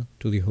Ramakrishna,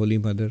 to the Holy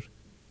Mother,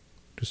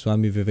 to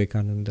Swami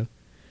Vivekananda.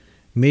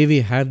 May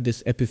we have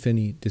this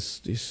epiphany,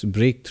 this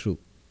breakthrough,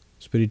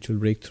 spiritual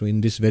breakthrough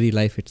in this very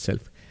life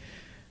itself,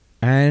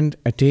 and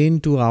attain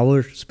to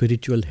our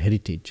spiritual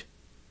heritage.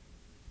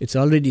 It's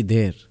already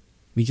there.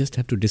 We just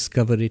have to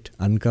discover it,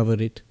 uncover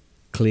it,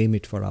 claim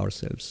it for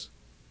ourselves.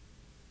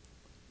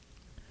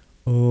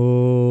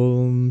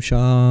 Om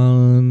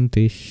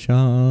Shanti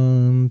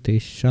Shanti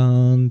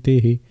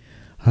Shanti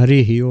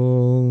Harihi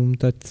Om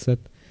Tat Sat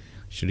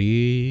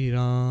Shri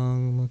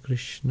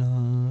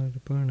Ramakrishna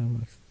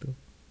Arpanamastu.